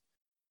verbatim.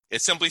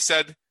 It simply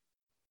said,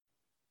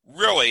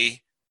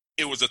 "Really,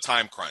 it was a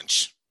time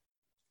crunch."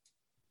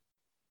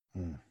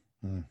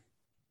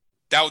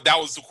 That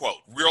was the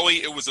quote.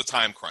 Really, it was a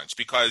time crunch,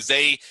 because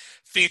they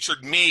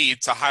featured me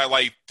to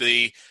highlight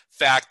the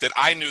fact that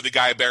I knew the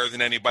guy better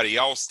than anybody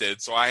else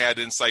did, so I had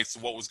insights to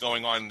what was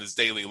going on in his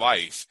daily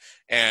life.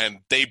 And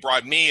they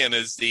brought me in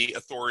as the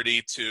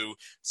authority to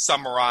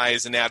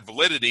summarize and add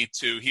validity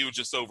to he was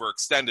just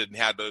overextended and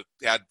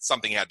had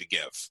something he had to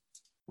give.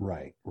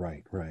 Right.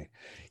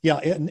 Yeah,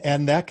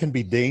 and that can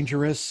be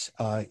dangerous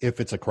if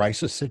it's a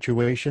crisis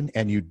situation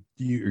and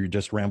you're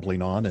just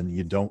rambling on and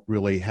you don't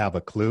really have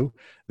a clue.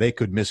 They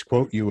could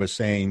misquote you as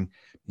saying,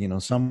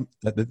 this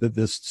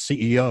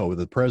CEO,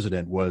 the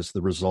president, was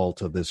the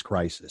result of this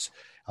crisis,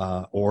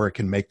 or it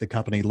can make the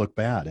company look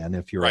bad. And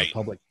if you're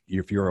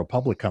a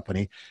public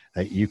company,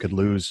 you could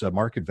lose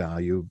market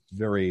value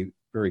very,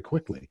 very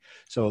quickly.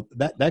 So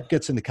that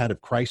gets into kind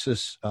of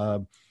crisis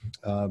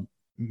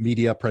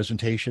media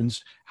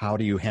presentations. How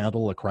do you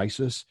handle a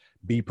crisis?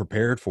 be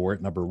prepared for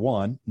it. Number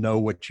one, know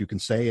what you can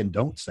say and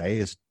don't say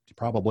is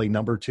probably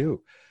number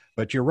two.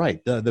 But you're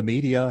right. The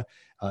media,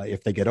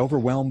 if they get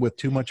overwhelmed with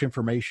too much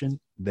information,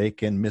 they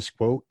can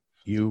misquote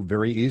you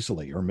very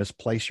easily or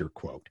misplace your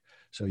quote.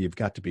 So you've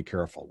got to be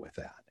careful with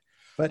that.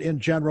 But in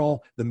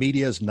general, the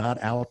media is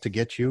not out to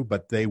get you,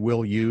 but they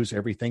will use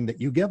everything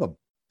that you give them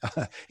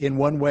in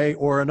one way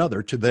or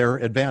another to their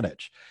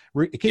advantage.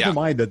 Keep in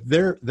mind that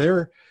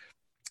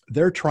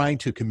they're trying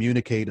to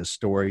communicate a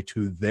story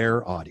to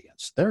their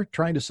audience. They're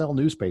trying to sell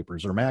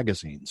newspapers or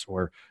magazines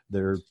or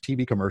their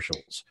TV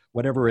commercials,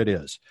 whatever it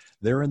is.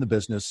 They're in the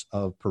business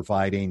of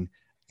providing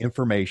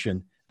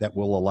information that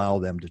will allow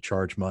them to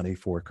charge money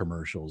for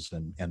commercials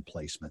and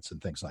placements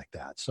and things like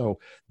that. So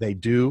they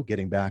do,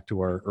 getting back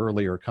to our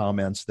earlier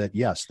comments, that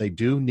yes, they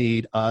do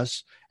need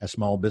us as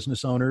small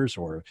business owners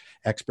or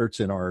experts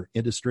in our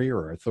industry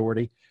or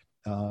authority,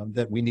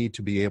 that we need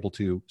to be able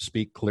to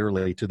speak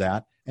clearly to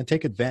that and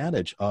take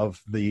advantage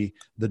of the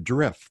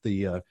drift,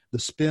 the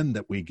spin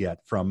that we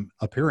get from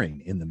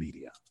appearing in the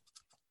media.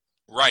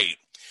 Right.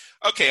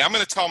 Okay, I'm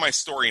going to tell my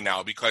story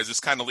now because this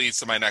kind of leads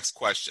to my next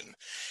question.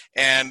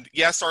 And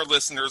yes, our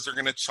listeners are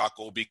going to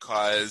chuckle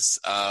because,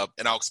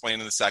 and I'll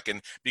explain in a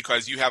second,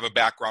 because you have a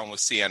background with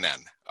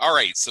CNN. All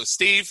right, so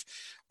Steve,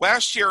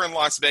 last year in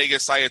Las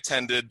Vegas, I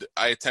attended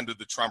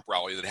the Trump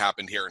rally that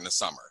happened here in the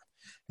summer.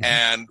 Mm-hmm.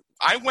 And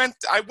I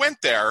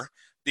went there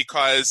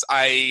because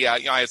I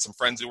had some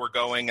friends who were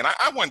going, and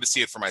I wanted to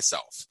see it for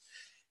myself.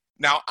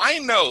 Now, I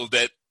know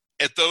that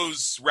at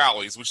those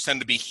rallies, which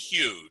tend to be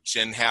huge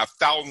and have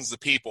thousands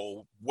of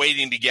people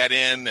waiting to get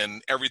in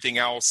and everything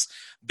else,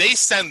 they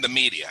send the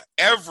media.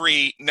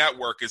 Every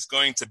network is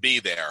going to be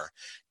there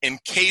in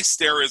case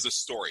there is a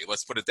story.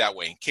 Let's put it that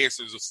way, in case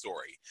there's a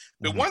story.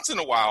 But once in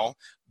a while,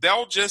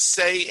 they'll just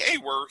say, hey,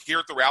 we're here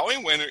at the rally,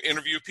 and we're going to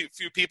interview a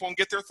few people and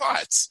get their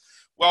thoughts.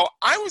 Well,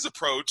 I was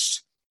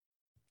approached,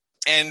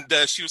 and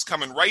she was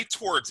coming right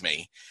towards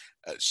me.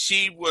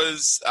 She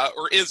was,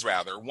 or is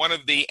rather, one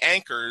of the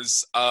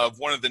anchors of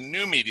one of the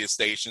new media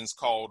stations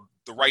called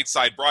the Right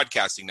Side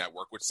Broadcasting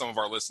Network, which some of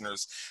our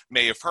listeners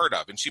may have heard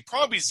of. And she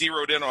probably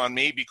zeroed in on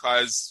me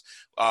because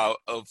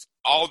of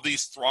all of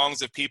these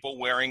throngs of people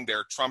wearing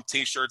their Trump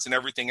T-shirts and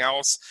everything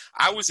else.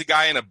 I was a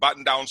guy in a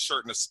button-down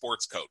shirt and a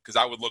sports coat because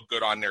I would look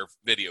good on their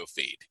video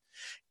feed.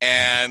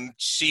 And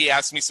she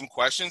asked me some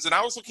questions, and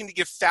I was looking to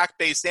give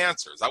fact-based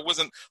answers. I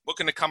wasn't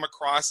looking to come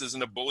across as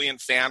an ebullient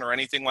fan or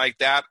anything like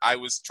that. I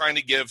was trying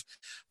to give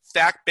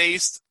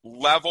fact-based,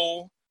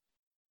 level,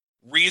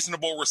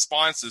 reasonable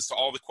responses to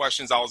all the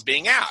questions I was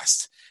being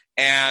asked.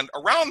 And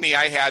around me,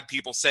 I had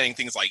people saying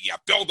things like, yeah,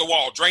 build the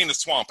wall, drain the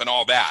swamp, and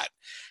all that.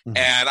 Mm-hmm.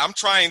 And I'm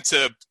trying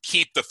to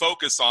keep the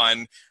focus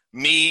on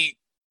me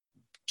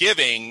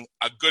giving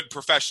a good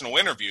professional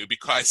interview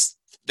because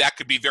that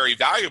could be very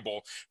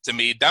valuable to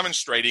me,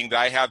 demonstrating that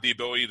I have the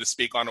ability to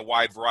speak on a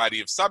wide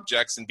variety of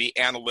subjects and be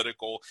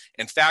analytical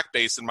and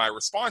fact-based in my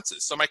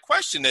responses. So my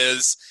question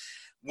is,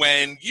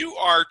 when you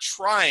are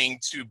trying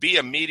to be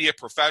a media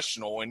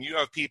professional and you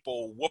have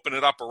people whooping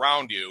it up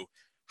around you,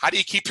 how do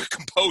you keep your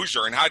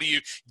composure and how do you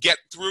get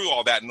through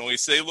all that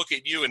noise? So they look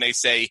at you and they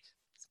say,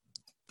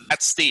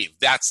 that's Steve,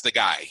 that's the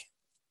guy.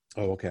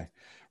 Oh, okay.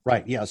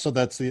 Right. Yeah. So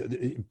that's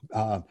the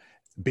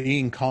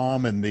being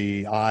calm in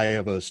the eye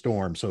of a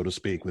storm, so to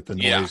speak, with the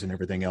noise and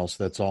everything else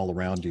that's all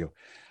around you.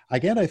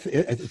 Again,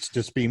 it's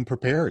just being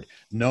prepared,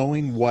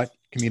 knowing what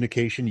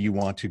communication you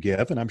want to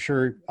give. And I'm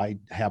sure I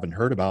haven't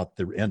heard about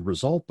the end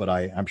result, but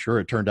I'm sure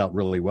it turned out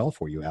really well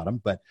for you, Adam.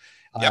 But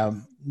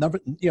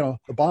the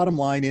bottom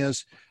line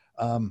is,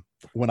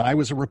 when I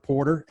was a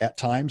reporter, at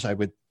times I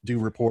would do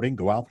reporting,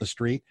 go out in the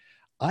street.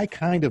 I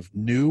kind of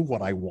knew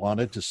what I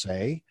wanted to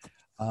say.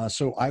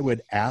 So I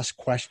would ask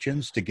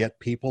questions to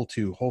get people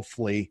to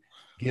hopefully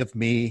give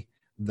me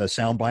the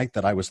soundbite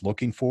that I was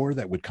looking for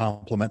that would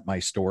complement my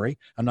story.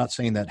 I'm not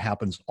saying that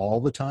happens all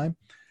the time,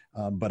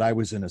 but I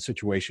was in a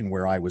situation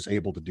where I was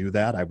able to do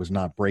that. I was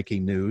not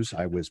breaking news.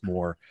 I was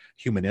more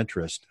human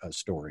interest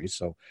stories.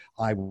 So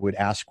I would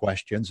ask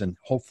questions and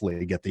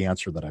hopefully get the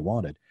answer that I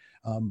wanted.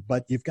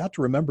 But you've got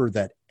to remember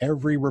that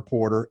every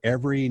reporter,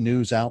 every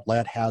news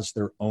outlet has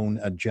their own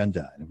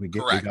agenda. And we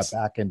got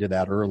back into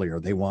that earlier.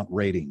 They want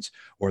ratings,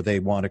 or they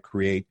want to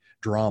create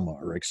drama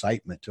or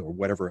excitement or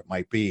whatever it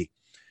might be.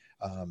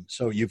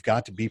 So you've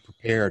got to be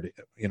prepared.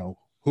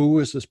 Who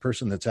is this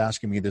person that's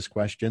asking me these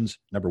questions?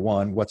 Number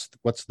one, what's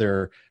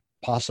their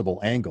possible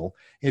angle?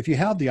 If you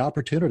have the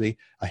opportunity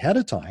ahead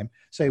of time,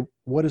 say,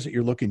 what is it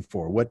you're looking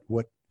for? Where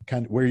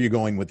are you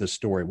going with this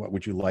story? What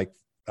would you like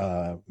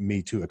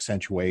me to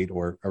accentuate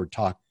or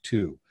talk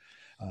to?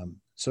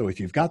 So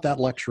if you've got that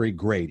luxury,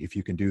 great, if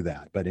you can do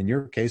that. But in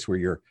your case where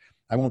you're,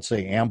 I won't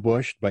say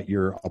ambushed, but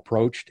you're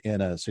approached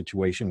in a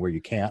situation where you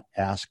can't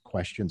ask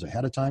questions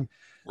ahead of time,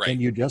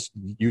 then you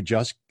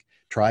just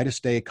try to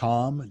stay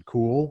calm and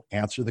cool,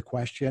 answer the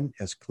question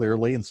as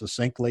clearly and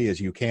succinctly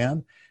as you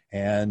can,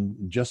 and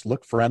just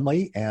look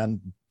friendly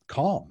and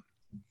calm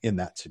in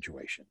that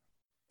situation.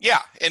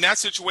 Yeah, in that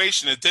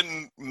situation, it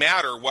didn't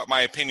matter what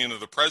my opinion of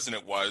the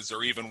president was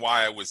or even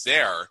why I was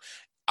there.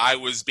 I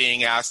was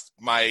being asked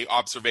my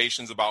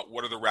observations about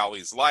what are the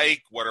rallies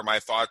like, what are my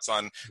thoughts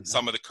on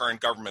some of the current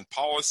government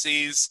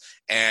policies,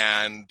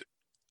 and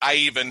I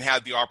even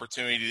had the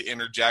opportunity to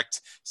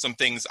interject some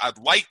things I'd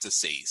like to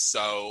see.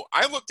 So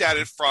I looked at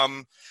it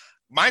from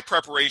my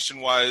preparation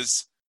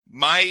was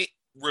my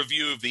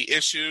review of the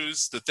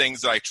issues, the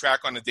things that I track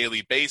on a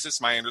daily basis,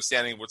 my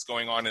understanding of what's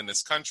going on in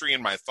this country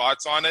and my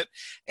thoughts on it,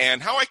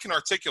 and how I can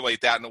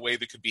articulate that in a way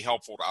that could be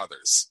helpful to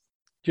others.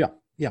 Yeah.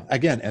 Yeah.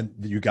 Again, and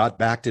you got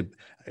back to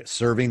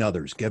serving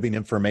others, giving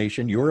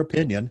information, your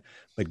opinion,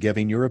 but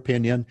giving your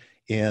opinion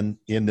in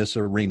this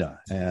arena.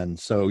 And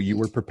so you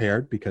were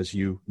prepared because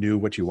you knew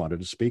what you wanted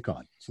to speak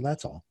on. So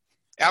that's all.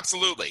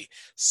 Absolutely.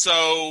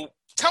 So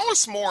tell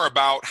us more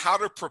about how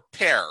to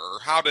prepare, or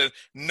how to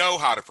know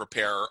how to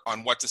prepare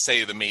on what to say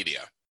to the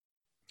media.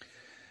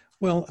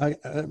 Well,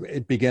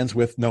 it begins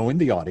with knowing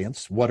the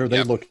audience. What are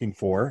they looking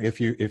for? If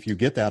you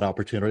get that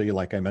opportunity,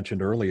 like I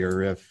mentioned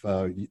earlier, if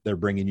they're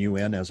bringing you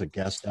in as a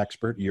guest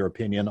expert, your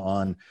opinion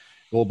on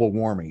global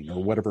warming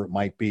or whatever it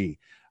might be,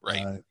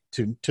 right?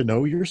 To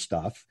know your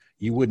stuff.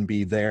 You wouldn't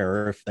be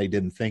there if they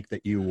didn't think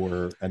that you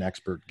were an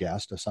expert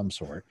guest of some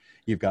sort.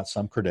 You've got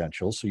some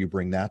credentials, so you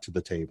bring that to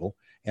the table,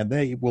 and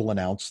they will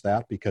announce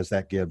that because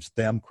that gives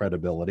them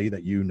credibility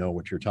that you know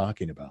what you're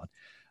talking about.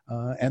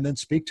 And then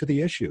speak to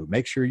the issue.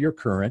 Make sure you're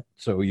current,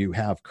 so you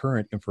have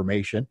current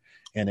information.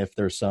 And if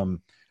there's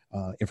some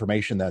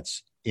information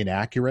that's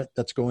inaccurate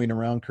that's going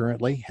around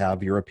currently,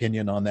 have your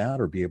opinion on that,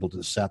 or be able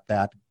to set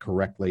that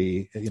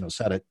correctly,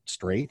 set it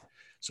straight,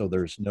 so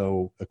there's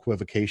no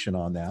equivocation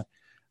on that.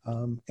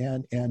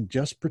 And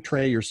just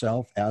portray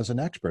yourself as an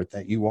expert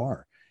that you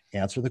are.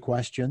 Answer the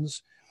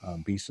questions,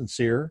 be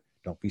sincere,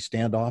 don't be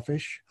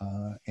standoffish,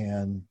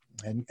 and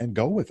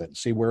go with it and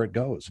see where it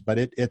goes. But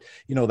it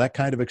that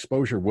kind of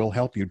exposure will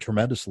help you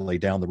tremendously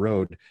down the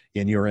road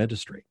in your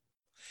industry.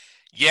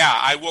 Yeah,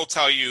 I will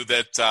tell you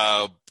that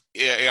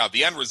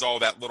the end result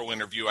of that little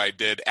interview I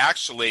did,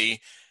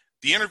 actually,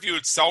 the interview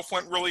itself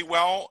went really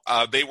well.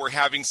 They were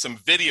having some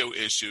video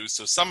issues,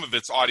 so some of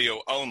it's audio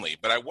only,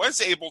 but I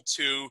was able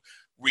to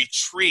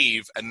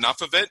retrieve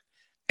enough of it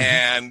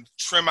and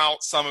trim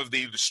out some of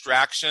the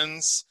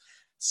distractions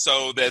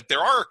so that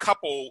there are a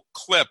couple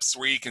clips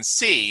where you can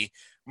see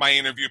my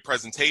interview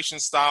presentation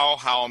style,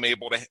 how I'm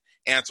able to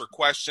answer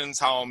questions,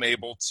 how I'm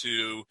able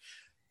to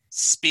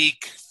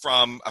speak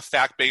from a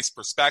fact-based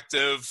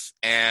perspective,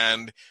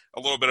 and a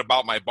little bit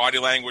about my body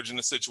language in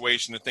the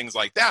situation and things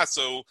like that.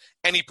 So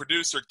any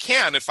producer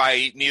can, if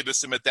I need to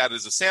submit that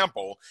as a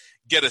sample,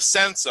 get a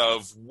sense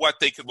of what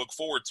they could look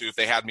forward to if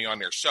they had me on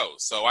their show.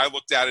 So I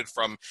looked at it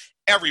from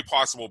every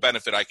possible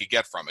benefit I could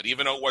get from it.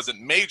 Even though it wasn't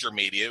major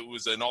media, it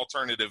was an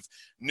alternative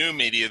new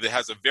media that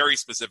has a very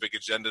specific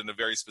agenda and a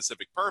very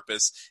specific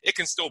purpose. It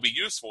can still be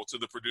useful to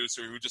the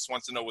producer who just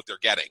wants to know what they're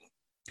getting.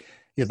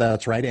 Yeah,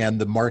 that's right. And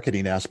the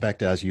marketing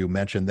aspect, as you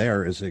mentioned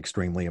there, is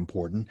extremely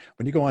important.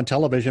 When you go on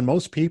television,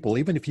 most people,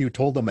 even if you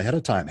told them ahead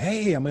of time,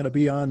 hey, I'm going to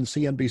be on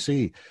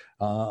CNBC,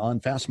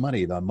 on Fast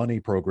Money, the money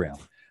program,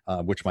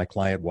 which my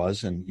client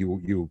was, and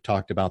you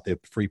talked about the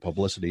free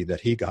publicity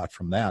that he got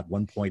from that,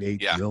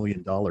 $1.8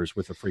 million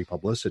worth of free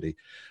publicity.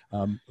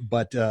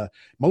 But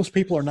most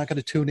people are not going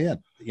to tune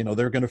in.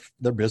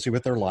 They're busy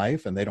with their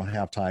life and they don't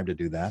have time to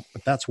do that.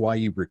 But that's why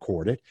you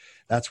record it.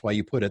 That's why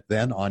you put it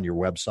then on your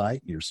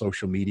website, your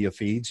social media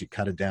feeds. You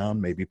cut it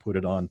down, maybe put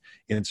it on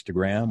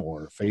Instagram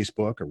or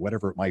Facebook or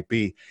whatever it might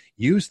be.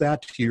 Use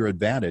that to your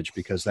advantage,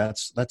 because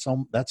that's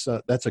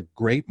a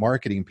great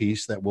marketing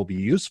piece that will be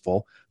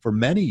useful for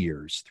many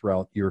years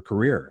throughout your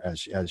career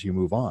as you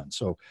move on.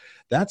 So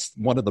that's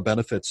one of the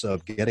benefits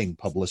of getting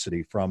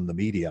publicity from the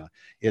media.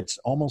 It's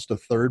almost a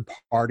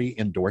third-party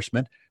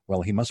endorsement.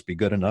 Well, he must be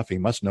good enough. He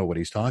must know what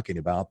he's talking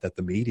about, that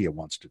the media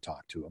wants to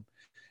talk to him.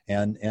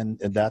 And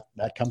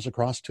that comes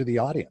across to the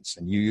audience.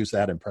 And you use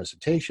that in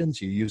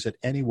presentations. You use it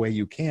any way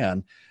you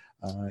can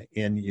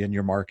in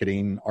your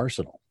marketing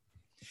arsenal.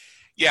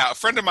 Yeah, a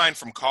friend of mine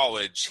from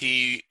college,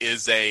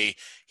 he's a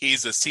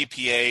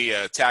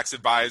CPA, tax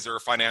advisor,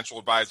 financial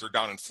advisor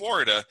down in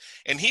Florida,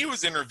 and he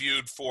was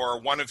interviewed for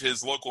one of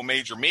his local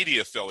major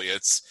media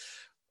affiliates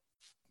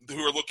who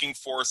are looking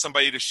for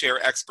somebody to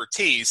share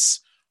expertise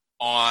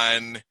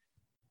on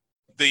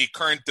the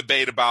current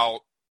debate about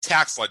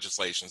tax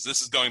legislations.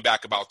 This is going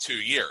back about 2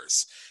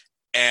 years.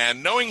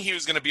 And knowing he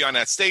was going to be on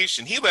that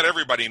station, he let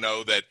everybody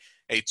know that,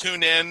 hey,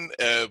 tune in,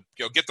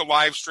 get the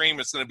live stream.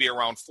 It's going to be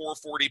around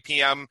 4:40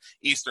 p.m.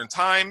 Eastern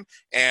time,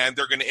 and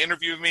they're going to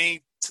interview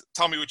me.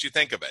 Tell me what you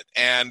think of it.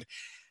 And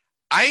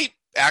I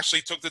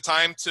actually took the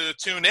time to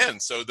tune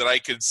in so that I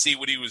could see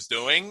what he was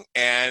doing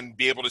and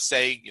be able to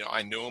say,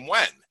 I knew him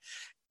when.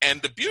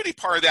 And the beauty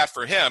part of that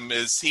for him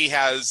is he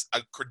has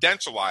a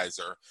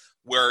credentializer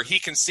where he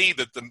can see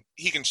that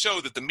he can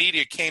show that the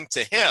media came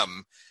to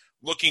him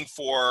looking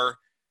for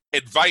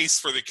advice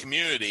for the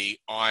community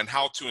on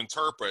how to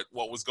interpret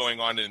what was going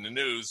on in the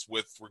news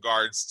with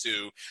regards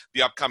to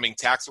the upcoming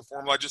tax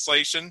reform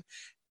legislation.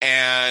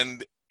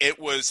 And it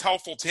was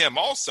helpful to him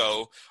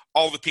also,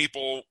 all the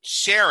people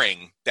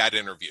sharing that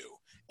interview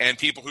and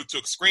people who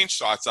took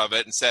screenshots of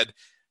it and said,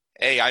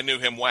 hey, I knew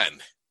him when.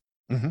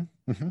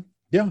 Mm-hmm, mm-hmm.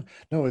 Yeah,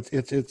 no,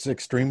 it's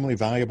extremely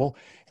valuable,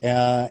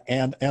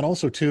 and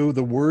also too,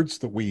 the words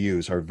that we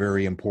use are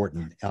very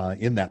important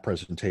in that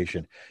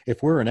presentation.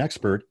 If we're an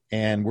expert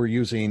and we're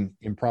using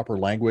improper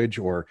language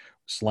or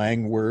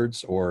slang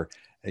words, or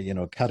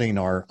cutting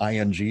our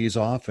ings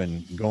off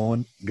and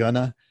going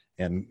gonna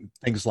and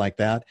things like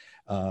that,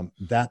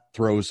 that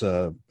throws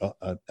an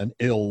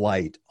ill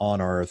light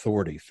on our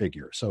authority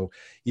figure. So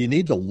you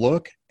need to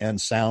look and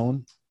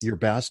sound your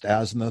best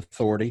as an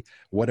authority,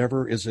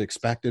 whatever is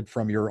expected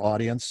from your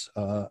audience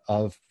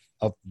of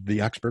the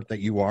expert that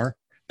you are.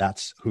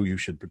 That's who you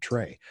should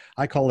portray.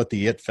 I call it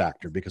the it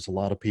factor, because a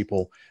lot of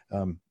people,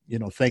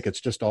 think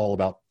it's just all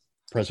about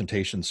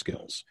presentation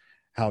skills,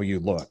 how you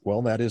look.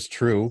 Well, that is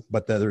true,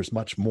 but there's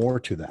much more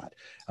to that.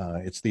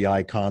 It's the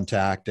eye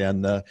contact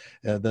and the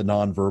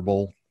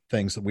nonverbal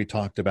things that we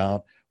talked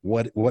about.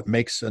 What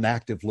makes an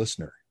active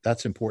listener?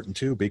 That's important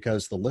too,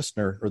 because the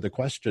listener or the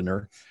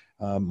questioner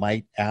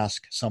might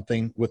ask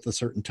something with a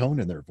certain tone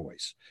in their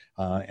voice,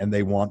 and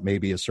they want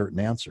maybe a certain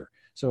answer.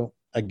 So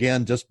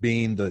again, just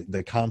being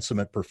the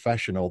consummate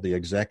professional, the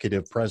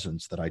executive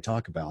presence that I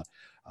talk about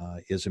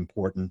is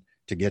important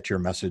to get your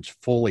message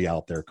fully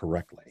out there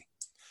correctly.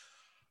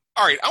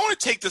 All right, I want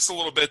to take this a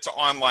little bit to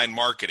online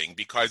marketing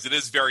because it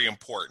is very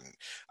important.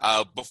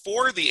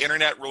 Before the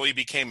internet really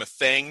became a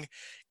thing,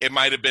 it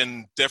might have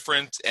been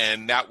different,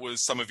 and that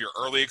was some of your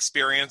early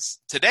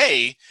experience.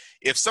 Today,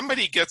 if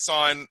somebody gets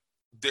on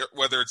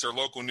whether it's their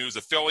local news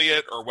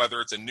affiliate or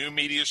whether it's a new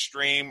media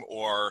stream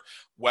or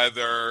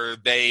whether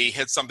they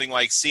hit something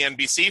like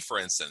CNBC, for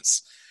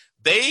instance,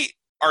 they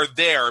are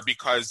there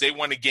because they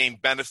want to gain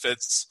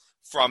benefits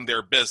from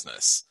their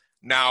business.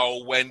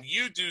 Now, when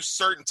you do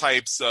certain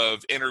types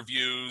of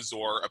interviews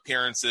or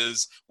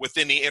appearances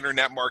within the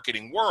internet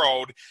marketing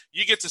world,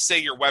 you get to say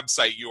your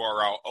website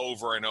URL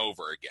over and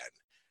over again.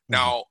 Mm-hmm.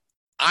 Now,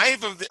 I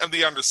have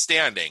the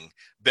understanding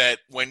that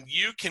when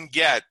you can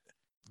get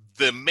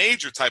the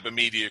major type of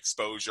media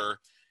exposure,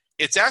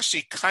 it's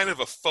actually kind of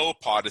a faux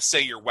pas to say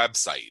your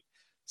website.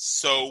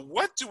 So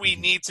what do we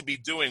need to be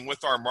doing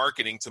with our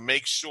marketing to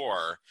make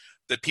sure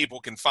that people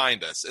can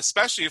find us,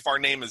 especially if our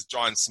name is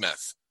John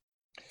Smith?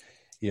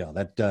 Yeah,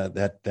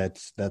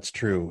 that's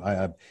true.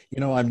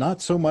 I'm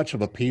not so much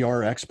of a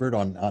PR expert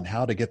on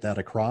how to get that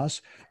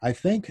across. I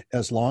think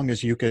as long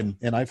as you can,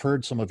 and I've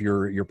heard some of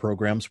your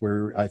programs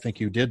where I think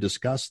you did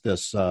discuss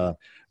this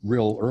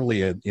real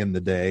early in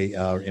the day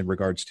in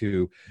regards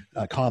to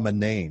common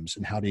names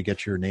and how do you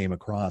get your name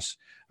across.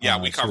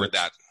 Yeah, we covered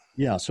that.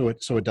 Yeah, so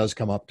it does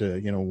come up to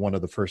one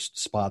of the first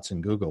spots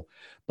in Google.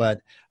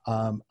 But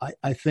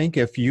I think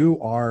if you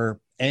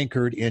are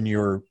anchored in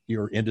your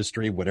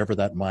industry, whatever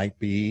that might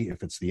be,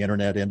 if it's the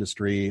internet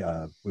industry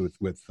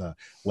with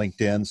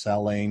LinkedIn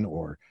selling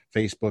or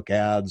Facebook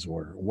ads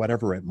or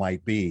whatever it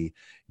might be,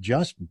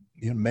 just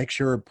make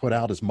sure to put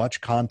out as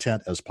much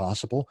content as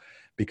possible,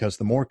 because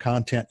the more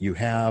content you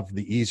have,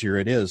 the easier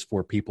it is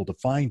for people to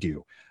find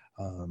you.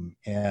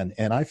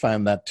 And I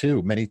find that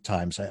too many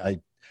times.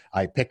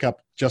 I pick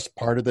up just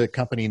part of the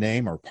company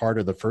name or part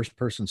of the first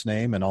person's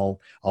name, and I'll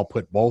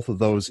put both of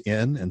those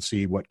in and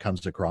see what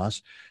comes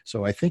across.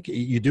 So I think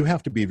you do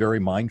have to be very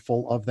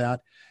mindful of that.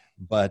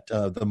 But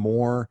the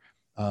more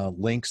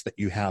links that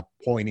you have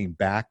pointing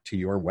back to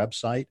your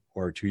website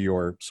or to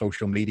your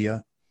social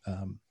media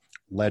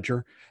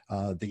ledger,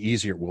 the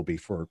easier it will be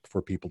for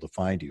people to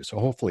find you. So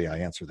hopefully I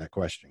answered that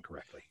question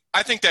correctly.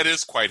 I think that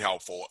is quite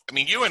helpful. I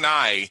mean, you and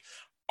I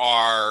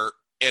are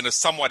in a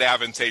somewhat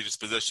advantageous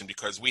position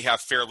because we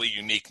have fairly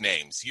unique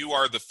names. You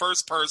are the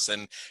first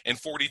person in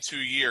 42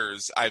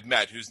 years I've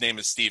met whose name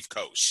is Steve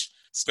Kosch,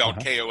 spelled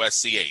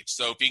Kosch.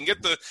 So if you can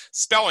get the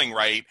spelling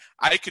right,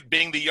 I could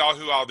bing the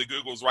Yahoo out of the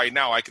Googles right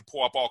now. I could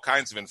pull up all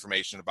kinds of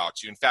information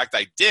about you. In fact,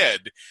 I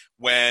did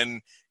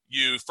when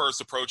you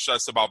first approached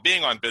us about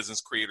being on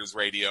Business Creators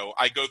Radio.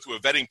 I go through a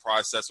vetting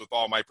process with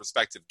all my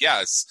prospective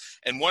guests.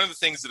 And one of the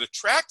things that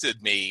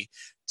attracted me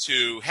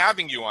to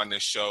having you on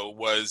this show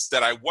was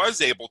that I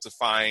was able to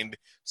find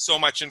so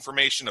much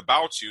information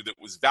about you that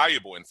was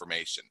valuable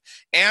information.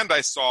 And I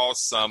saw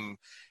some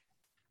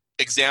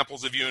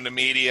examples of you in the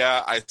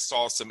media. I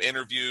saw some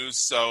interviews.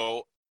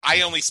 So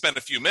I only spent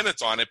a few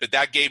minutes on it, but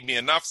that gave me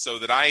enough so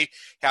that I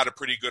had a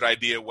pretty good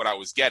idea of what I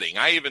was getting.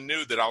 I even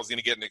knew that I was going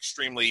to get an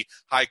extremely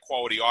high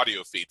quality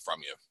audio feed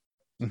from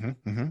you.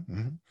 Mm-hmm, mm-hmm,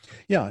 mm-hmm.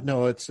 Yeah,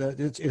 no, it's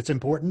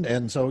important.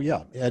 And so,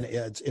 yeah, and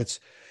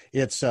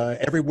it's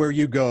everywhere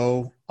you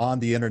go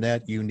on the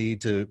internet, you need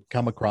to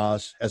come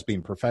across as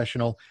being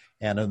professional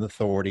and an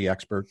authority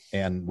expert.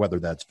 And whether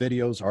that's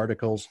videos,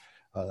 articles,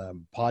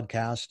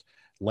 podcast,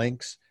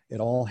 links, it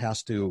all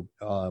has to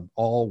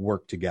all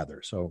work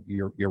together. So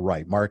you're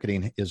right.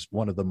 Marketing is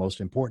one of the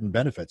most important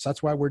benefits.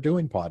 That's why we're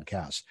doing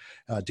podcasts,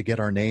 to get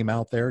our name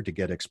out there, to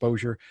get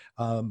exposure.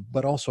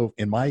 But also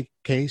in my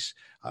case,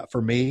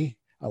 for me,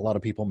 a lot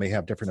of people may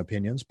have different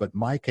opinions, but in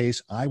my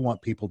case, I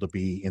want people to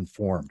be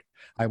informed.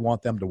 I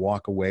want them to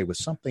walk away with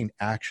something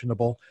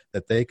actionable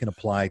that they can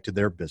apply to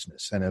their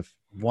business. And if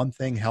one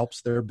thing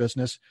helps their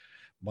business,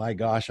 My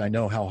gosh, I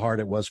know how hard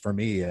it was for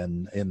me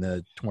in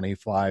the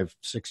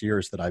 6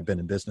 years that I've been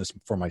in business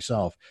for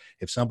myself.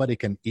 If somebody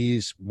can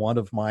ease one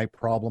of my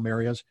problem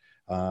areas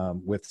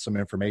with some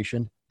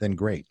information, then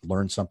great.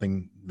 Learn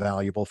something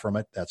valuable from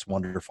it. That's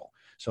wonderful.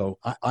 So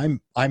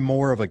I'm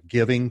more of a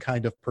giving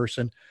kind of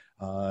person.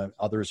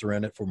 Others are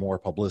in it for more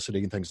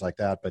publicity and things like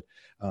that. But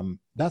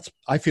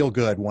I feel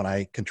good when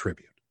I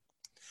contribute.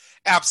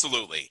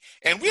 Absolutely.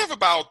 And we have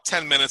about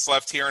 10 minutes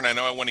left here, and I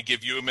know I want to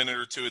give you a minute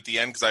or two at the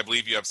end because I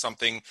believe you have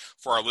something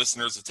for our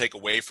listeners to take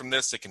away from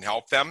this that can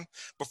help them.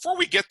 Before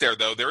we get there,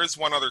 though, there is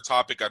one other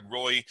topic I'd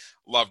really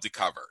love to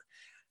cover.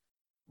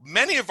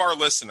 Many of our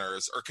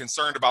listeners are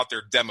concerned about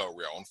their demo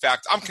reel. In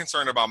fact, I'm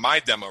concerned about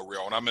my demo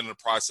reel, and I'm in the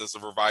process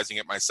of revising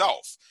it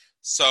myself.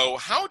 So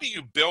how do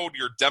you build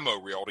your demo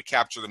reel to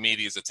capture the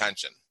media's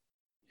attention?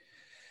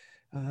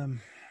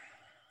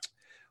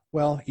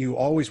 Well, you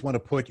always want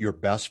to put your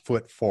best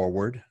foot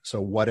forward.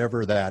 So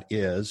whatever that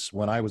is,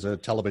 when I was a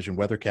television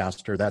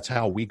weathercaster, that's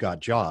how we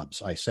got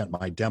jobs. I sent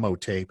my demo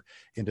tape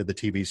into the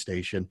TV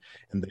station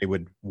and they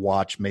would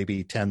watch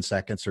maybe 10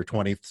 seconds or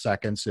 20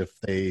 seconds. If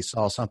they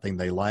saw something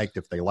they liked,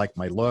 if they liked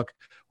my look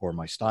or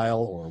my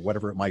style or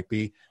whatever it might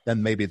be,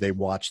 then maybe they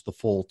watched the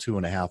full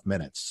 2.5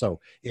 minutes. So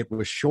it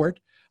was short,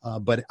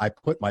 but I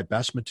put my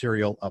best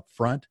material up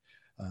front.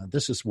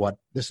 This is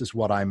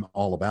what I'm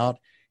all about.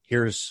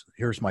 Here's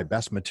my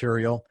best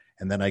material,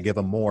 and then I give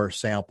them more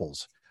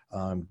samples.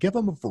 Give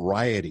them a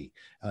variety.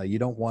 You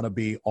don't want to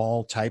be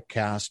all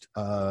typecast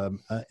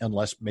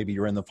unless maybe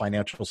you're in the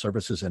financial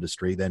services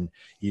industry. Then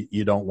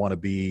you don't want to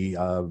be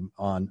on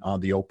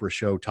the Oprah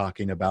show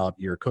talking about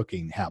your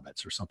cooking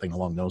habits or something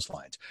along those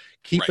lines.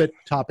 Keep it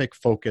topic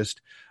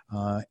focused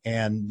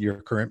and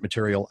your current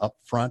material up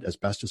front as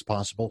best as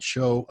possible.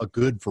 Show a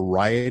good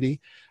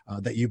variety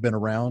that you've been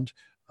around,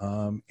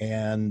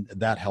 and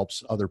that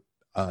helps other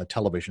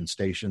television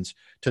stations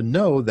to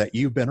know that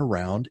you've been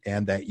around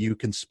and that you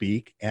can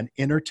speak and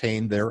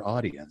entertain their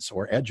audience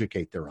or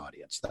educate their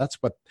audience. That's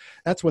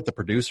what the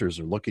producers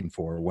are looking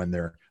for when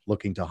they're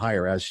looking to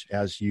hire.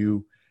 As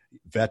you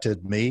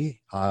vetted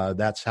me,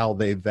 that's how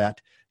they vet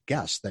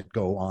guests that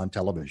go on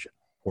television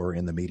or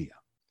in the media.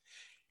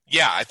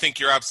 Yeah, I think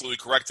you're absolutely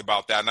correct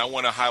about that. And I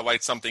want to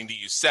highlight something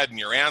that you said in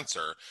your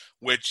answer,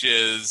 which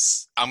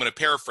is, I'm going to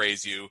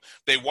paraphrase you,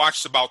 they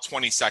watched about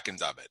 20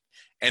 seconds of it.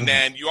 And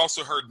then you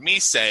also heard me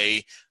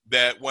say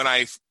that when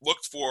I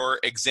looked for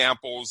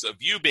examples of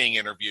you being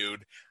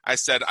interviewed, I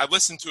said, I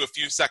listened to a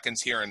few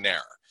seconds here and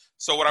there.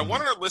 So what I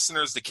want our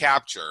listeners to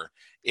capture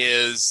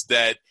is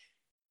that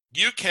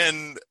you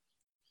can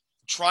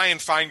try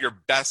and find your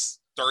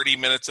best 30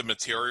 minutes of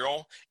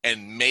material,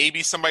 and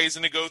maybe somebody's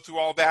going to go through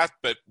all that.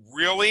 But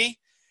really,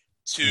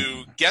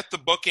 to get the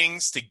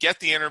bookings, to get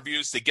the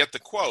interviews, to get the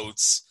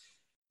quotes,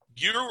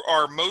 you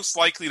are most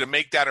likely to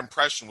make that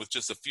impression with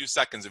just a few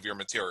seconds of your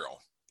material.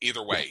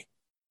 Either way.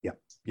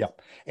 Yeah.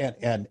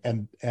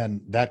 And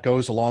that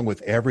goes along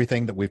with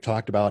everything that we've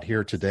talked about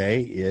here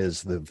today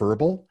is the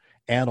verbal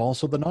and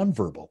also the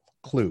nonverbal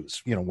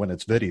clues, when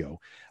it's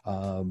video.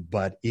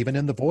 But even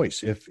in the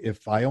voice,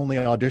 if I only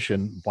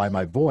audition by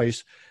my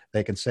voice,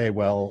 they can say,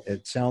 well,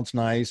 it sounds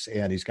nice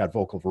and he's got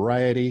vocal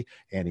variety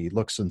and he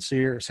looks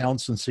sincere,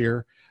 sounds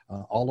sincere.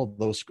 All of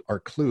those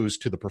are clues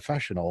to the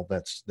professional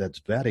that's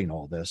vetting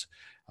all this.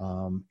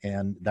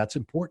 And that's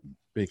important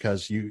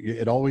because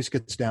it always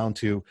gets down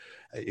to,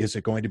 is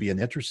it going to be an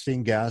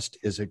interesting guest?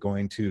 Is it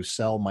going to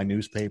sell my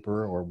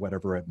newspaper or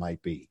whatever it might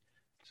be?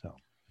 So,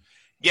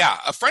 yeah,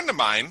 a friend of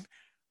mine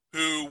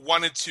who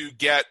wanted to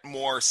get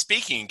more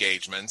speaking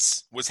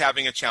engagements was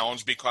having a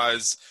challenge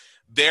because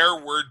there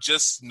were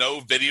just no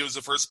videos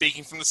of her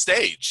speaking from the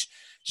stage.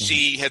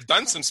 She had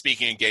done some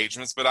speaking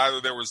engagements, but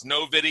either there was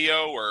no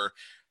video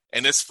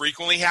and this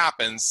frequently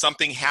happens,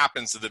 something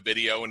happens to the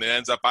video and it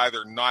ends up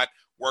either not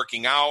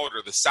working out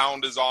or the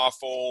sound is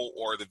awful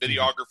or the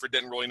videographer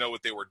didn't really know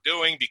what they were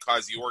doing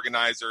because the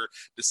organizer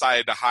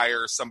decided to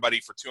hire somebody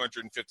for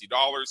 $250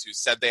 who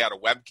said they had a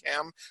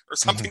webcam or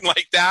something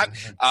like that.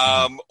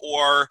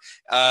 Or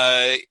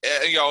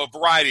a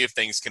variety of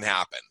things can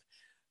happen.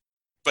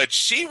 But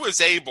she was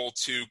able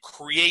to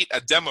create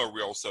a demo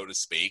reel, so to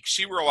speak.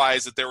 She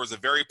realized that there was a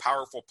very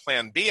powerful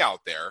plan B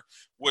out there,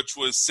 which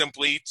was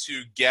simply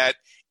to get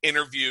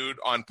interviewed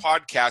on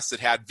podcasts that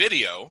had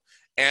video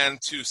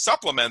and to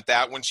supplement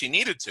that when she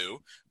needed to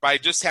by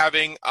just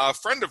having a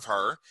friend of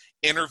her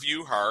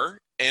interview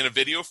her in a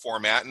video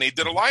format, and they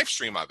did a live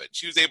stream of it.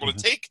 She was able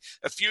to take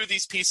a few of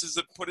these pieces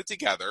and put it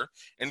together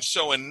and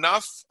show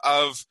enough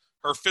of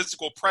her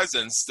physical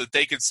presence that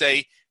they could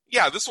say,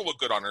 yeah, this will look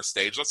good on her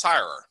stage. Let's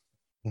hire her.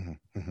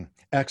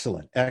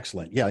 Excellent.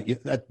 Yeah,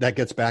 that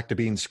gets back to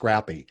being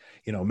scrappy,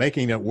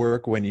 making it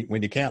work when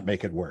you can't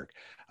make it work.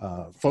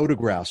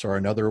 Photographs are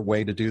another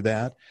way to do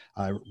that.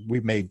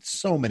 We've made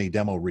so many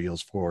demo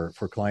reels for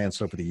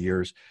clients over the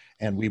years,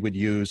 and we would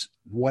use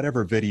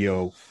whatever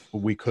video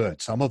we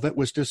could. Some of it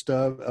was just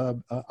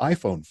a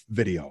iPhone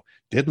video.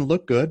 Didn't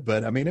look good,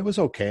 but I mean, it was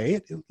okay.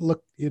 It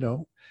looked,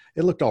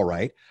 it looked all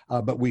right.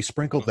 But we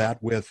sprinkled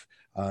that with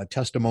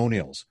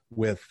testimonials,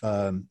 with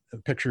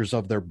pictures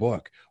of their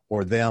book,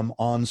 or them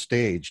on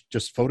stage,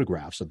 just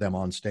photographs of them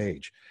on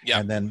stage,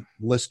 and then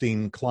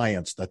listing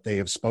clients that they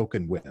have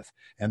spoken with,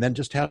 and then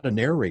just had a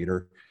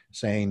narrator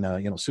saying,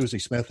 Susie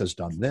Smith has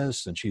done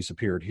this, and she's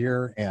appeared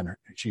here, and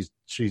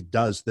she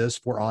does this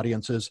for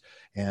audiences,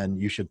 and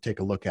you should take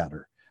a look at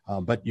her.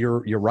 But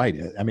you're right.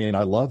 I mean,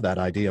 I love that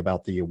idea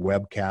about the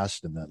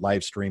webcast and the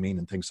live streaming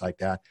and things like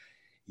that.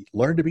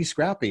 Learn to be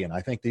scrappy, and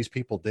I think these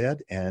people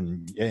did,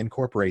 and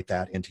incorporate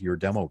that into your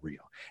demo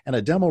reel. And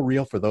a demo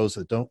reel, for those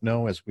that don't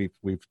know, as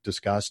we've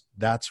discussed,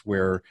 that's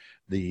where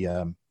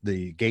the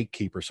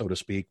gatekeeper, so to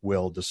speak,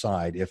 will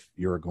decide if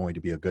you're going to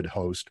be a good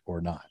host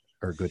or not,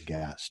 or a good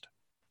guest.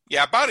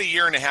 Yeah, about a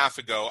year and a half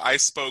ago, I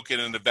spoke at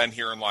an event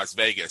here in Las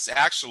Vegas.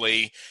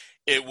 Actually,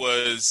 it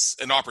was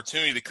an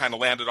opportunity that kind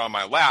of landed on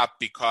my lap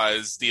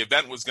because the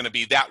event was going to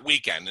be that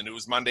weekend, and it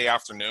was Monday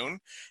afternoon,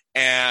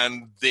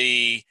 and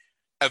the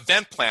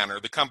event planner,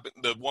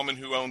 the woman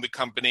who owned the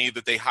company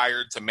that they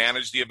hired to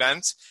manage the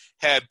event,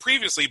 had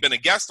previously been a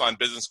guest on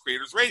Business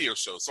Creators Radio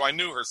Show, so I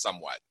knew her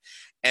somewhat.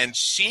 And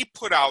she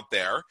put out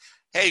there,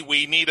 hey,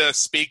 we need a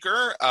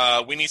speaker.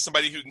 We need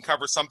somebody who can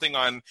cover something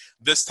on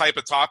this type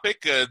of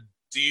topic.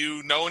 Do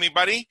you know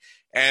anybody?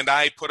 And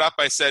I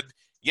said,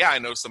 yeah, I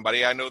know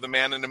somebody. I know the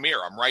man in the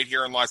mirror. I'm right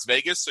here in Las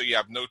Vegas, so you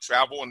have no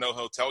travel and no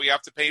hotel you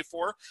have to pay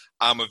for.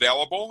 I'm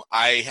available.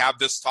 I have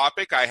this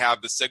topic. I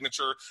have the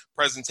signature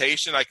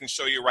presentation I can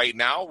show you right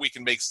now. We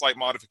can make slight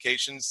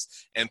modifications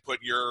and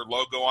put your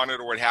logo on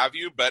it or what have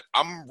you, but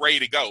I'm ready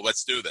to go.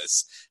 Let's do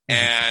this.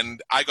 And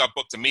I got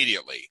booked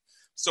immediately.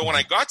 So when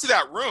I got to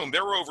that room,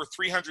 there were over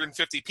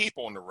 350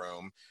 people in the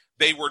room.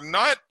 They were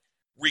not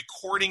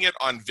recording it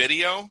on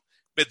video,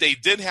 but they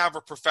did have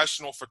a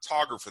professional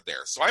photographer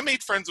there. So I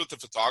made friends with the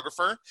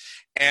photographer,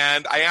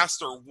 and I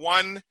asked her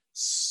one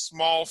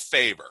small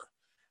favor.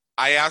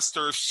 I asked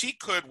her if she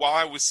could, while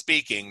I was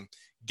speaking,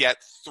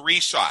 get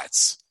 3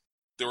 shots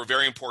that were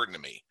very important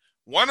to me.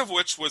 One of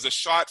which was a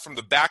shot from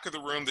the back of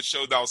the room that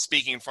showed that I was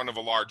speaking in front of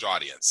a large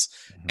audience,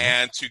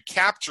 and to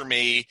capture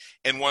me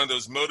in one of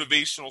those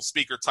motivational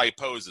speaker type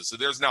poses. So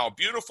there's now a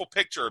beautiful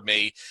picture of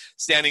me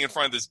standing in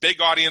front of this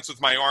big audience with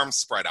my arms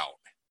spread out.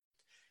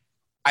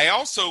 I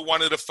also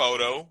wanted a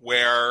photo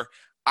where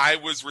I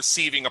was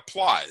receiving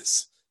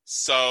applause.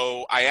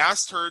 So I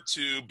asked her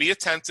to be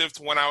attentive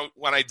to when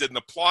I did an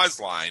applause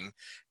line,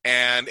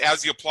 and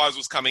as the applause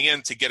was coming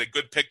in, to get a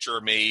good picture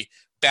of me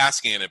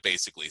basking in it,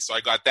 basically. So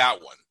I got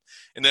that one.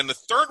 And then the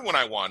third one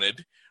I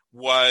wanted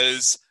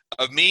was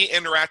of me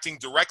interacting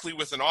directly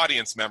with an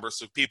audience member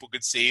so people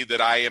could see that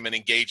I am an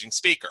engaging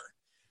speaker.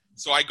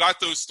 So I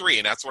got those 3,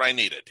 and that's what I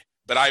needed.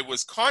 But I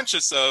was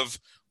conscious of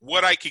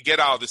what I could get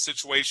out of the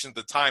situation at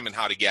the time and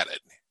how to get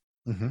it.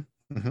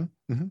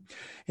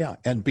 Yeah,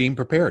 and being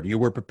prepared. You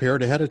were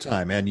prepared ahead of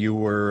time, and you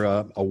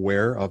were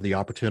aware of the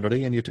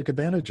opportunity, and you took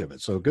advantage of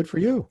it. So good for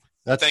you.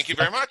 Thank you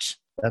very much.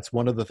 That's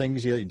one of the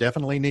things you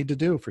definitely need to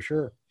do, for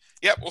sure.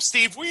 Yeah, well,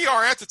 Steve, we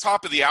are at the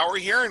top of the hour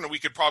here, and we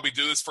could probably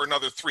do this for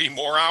another 3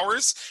 more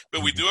hours,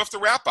 but we do have to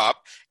wrap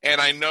up. And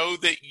I know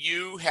that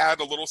you had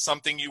a little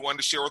something you wanted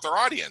to share with our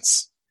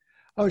audience.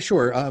 Oh,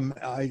 sure.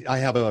 I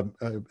have a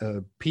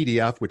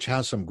PDF which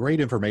has some great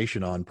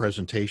information on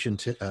presentation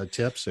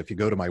tips. If you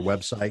go to my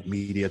website,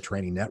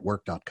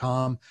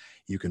 mediatrainingnetwork.com,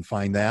 you can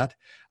find that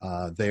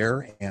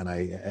there. And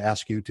I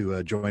ask you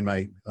to join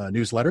my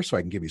newsletter so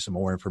I can give you some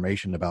more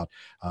information about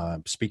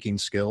speaking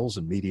skills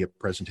and media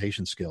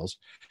presentation skills.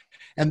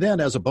 And then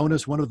as a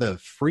bonus, one of the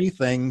free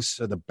things,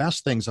 the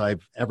best things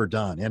I've ever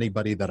done,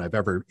 anybody that I've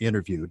ever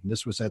interviewed, and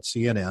this was at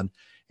CNN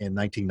in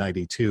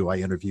 1992, I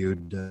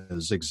interviewed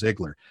Zig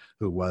Ziglar,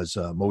 who was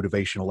a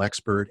motivational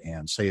expert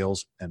and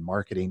sales and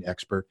marketing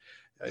expert.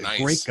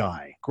 Nice. Great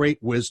guy,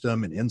 great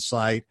wisdom and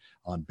insight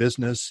on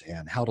business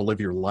and how to live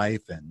your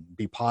life and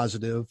be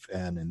positive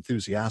and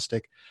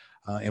enthusiastic.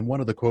 And one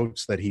of the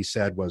quotes that he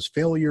said was,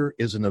 "Failure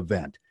is an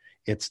event.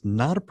 It's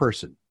not a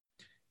person.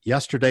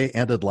 Yesterday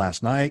ended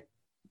last night.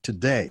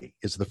 Today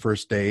is the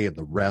first day of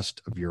the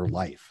rest of your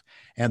life."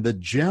 And the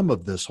gem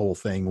of this whole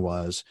thing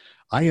was,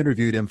 I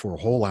interviewed him for a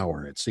whole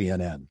hour at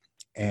CNN,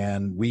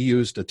 and we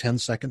used a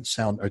 10-second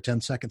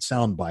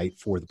sound bite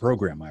for the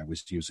program I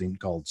was using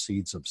called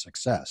Seeds of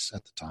Success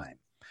at the time.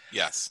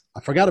 Yes.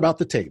 I forgot about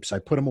the tapes. I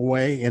put them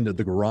away into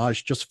the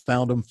garage, just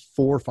found them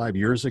 4 or 5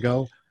 years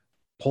ago,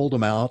 pulled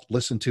them out,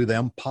 listened to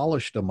them,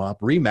 polished them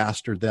up,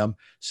 remastered them,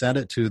 sent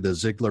it to the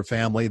Ziglar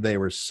family. They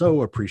were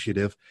so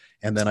appreciative.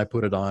 And then I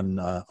put it on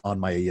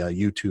my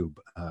YouTube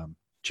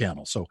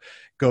channel. So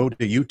go to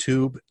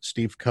YouTube,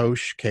 Steve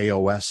Kosch,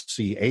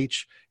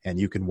 Kosch, and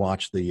you can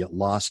watch the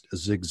Lost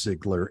Zig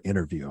Ziglar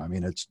interview. I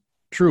mean, it's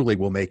truly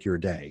will make your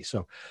day.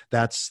 So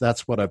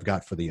that's what I've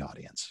got for the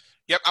audience.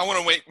 Yep, I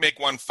want to make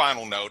one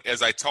final note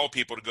as I tell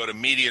people to go to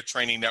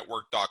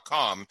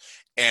MediaTrainingNetwork.com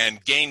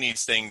and gain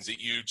these things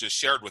that you just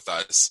shared with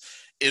us,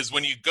 is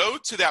when you go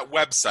to that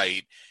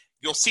website,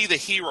 you'll see the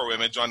hero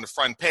image on the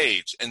front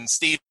page. And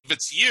Steve,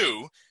 it's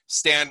you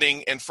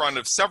standing in front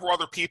of several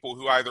other people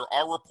who either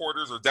are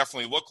reporters or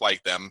definitely look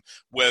like them,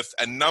 with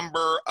a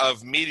number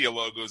of media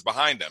logos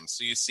behind them.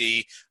 So you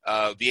see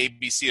the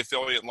ABC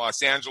affiliate in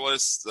Los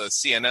Angeles, the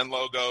CNN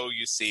logo,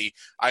 you see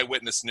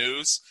Eyewitness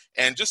News,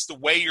 and just the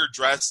way you're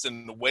dressed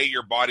and the way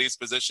your body is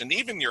positioned,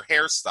 even your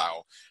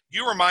hairstyle,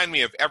 you remind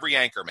me of every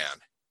Anchorman.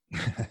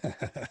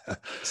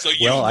 So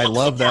I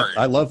love that.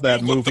 I love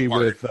that movie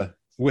with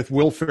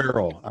Will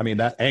Ferrell. I mean,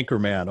 that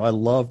Anchorman. I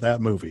love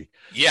that movie.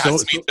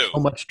 Yes, me too. So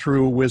much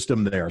true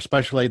wisdom there,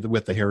 especially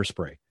with the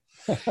hairspray.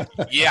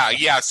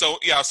 Yeah. So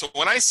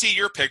when I see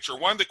your picture,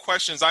 one of the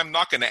questions I'm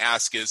not going to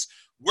ask is,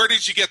 where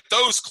did you get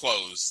those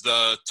clothes?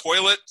 The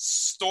toilet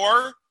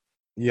store?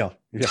 Yeah.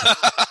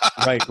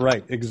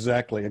 Right.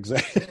 Exactly.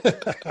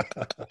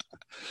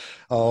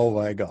 Oh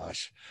my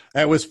gosh.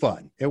 That was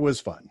fun. It was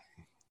fun.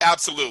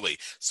 Absolutely.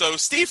 So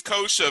Steve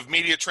Koch of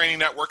Media Training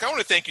Network, I want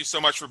to thank you so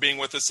much for being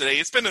with us today.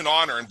 It's been an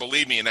honor, and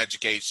believe me, an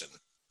education.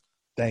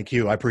 Thank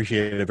you. I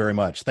appreciate it very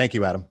much. Thank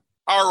you, Adam.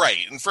 All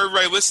right. And for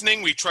everybody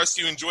listening, we trust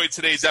you enjoyed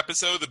today's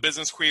episode of the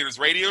Business Creators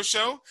Radio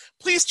Show.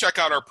 Please check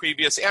out our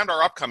previous and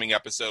our upcoming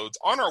episodes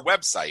on our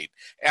website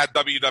at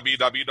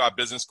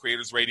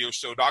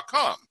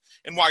www.businesscreatorsradioshow.com.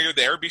 And while you're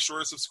there, be sure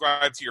to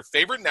subscribe to your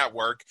favorite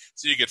network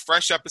so you get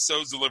fresh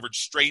episodes delivered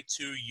straight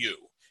to you.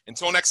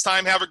 Until next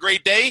time, have a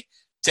great day.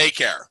 Take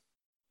care.